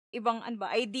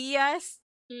ideas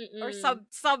or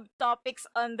subtopics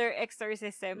under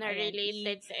exorcism. Na Ayan,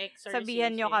 related sa exorcism.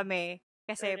 sabihan nyo kami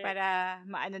kasi Correct. para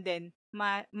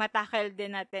matackle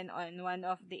din natin on one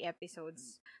of the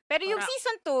episodes. Pero yung Correct.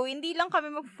 season 2, hindi lang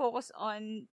kami mag-focus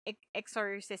on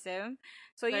exorcism.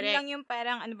 So, yun Correct. lang yung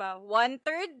parang,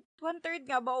 one-third? One-third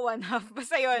nga ba? One-half?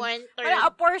 Basta yun. One-third. Parang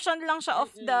a portion lang siya of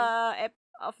Mm-mm.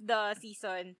 the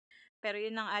season. Pero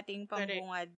yun ang ating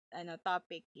pambungad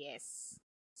topic. Yes.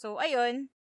 So,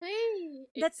 ayun. Hey,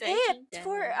 That's it exciting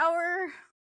for time. our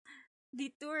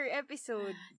detour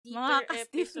episode. Detour Mga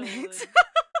ka-stiffness.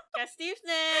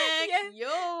 Ka-stiffness! Yes.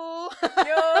 Yo!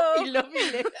 Yo!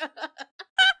 Pilo-pilo.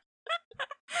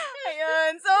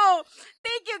 Ayun. So,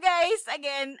 thank you guys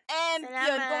again. And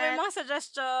yun, kung may Salamat. mga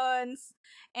suggestions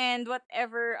and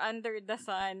whatever under the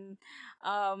sun,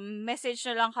 message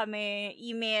na lang kami,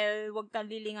 email,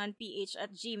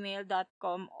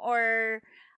 wagkanglilingonph@gmail.com or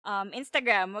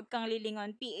Instagram,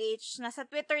 wagkanglilingonph. Nasa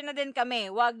Twitter na din kami,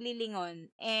 waglilingon.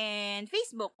 And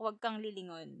Facebook,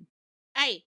 wagkanglilingon.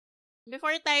 Ay,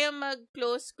 before tayo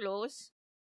mag-close,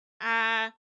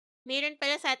 meron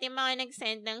pala sa ating mga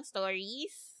nag-send ng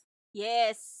stories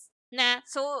Yes. na,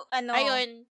 So,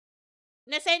 ayun,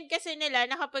 na-send kasi nila,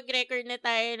 nakapag-record na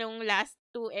tayo nung last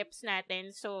 2 eps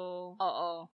natin. So, oo.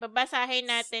 babasahin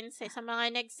natin sa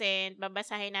mga nag-send,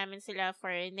 babasahin namin sila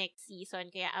for next season,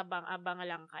 kaya abang-abang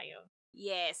lang kayo.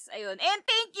 Yes, ayun. And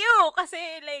thank you! Kasi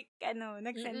like,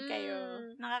 nag-send kayo.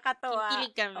 Nakakatawa.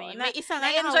 Kikilig kami. Oo, May isa nga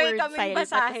na-enjoy naka-word kaming file,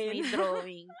 tapos basahin. may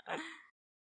drawing.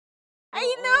 I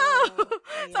know!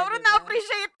 Ayan, Sobrang diba?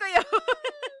 na-appreciate ko yun.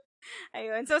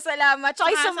 Ayun. So, salamat.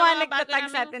 Tsaka Saka sa sa mga mga bago nagtatag sa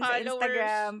naming atin sa followers.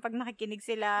 Instagram, pag nakikinig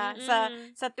sila,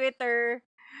 sa Twitter,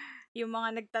 yung mga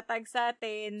nagtatag sa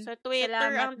atin. Sa Twitter,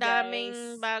 Salamat, ang daming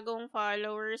guys. bagong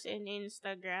followers in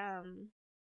Instagram.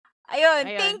 Ayun.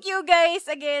 Ayun. Thank you guys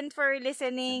again for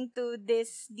listening to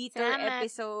this detour Salamat.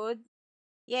 episode.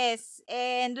 Yes.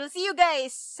 And we'll see you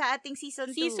guys sa ating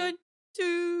season 2. Season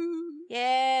 2!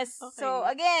 Yes. Okay. So,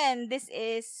 again, this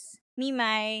is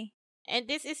Mimay. And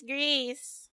this is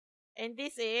Grace. And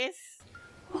this is...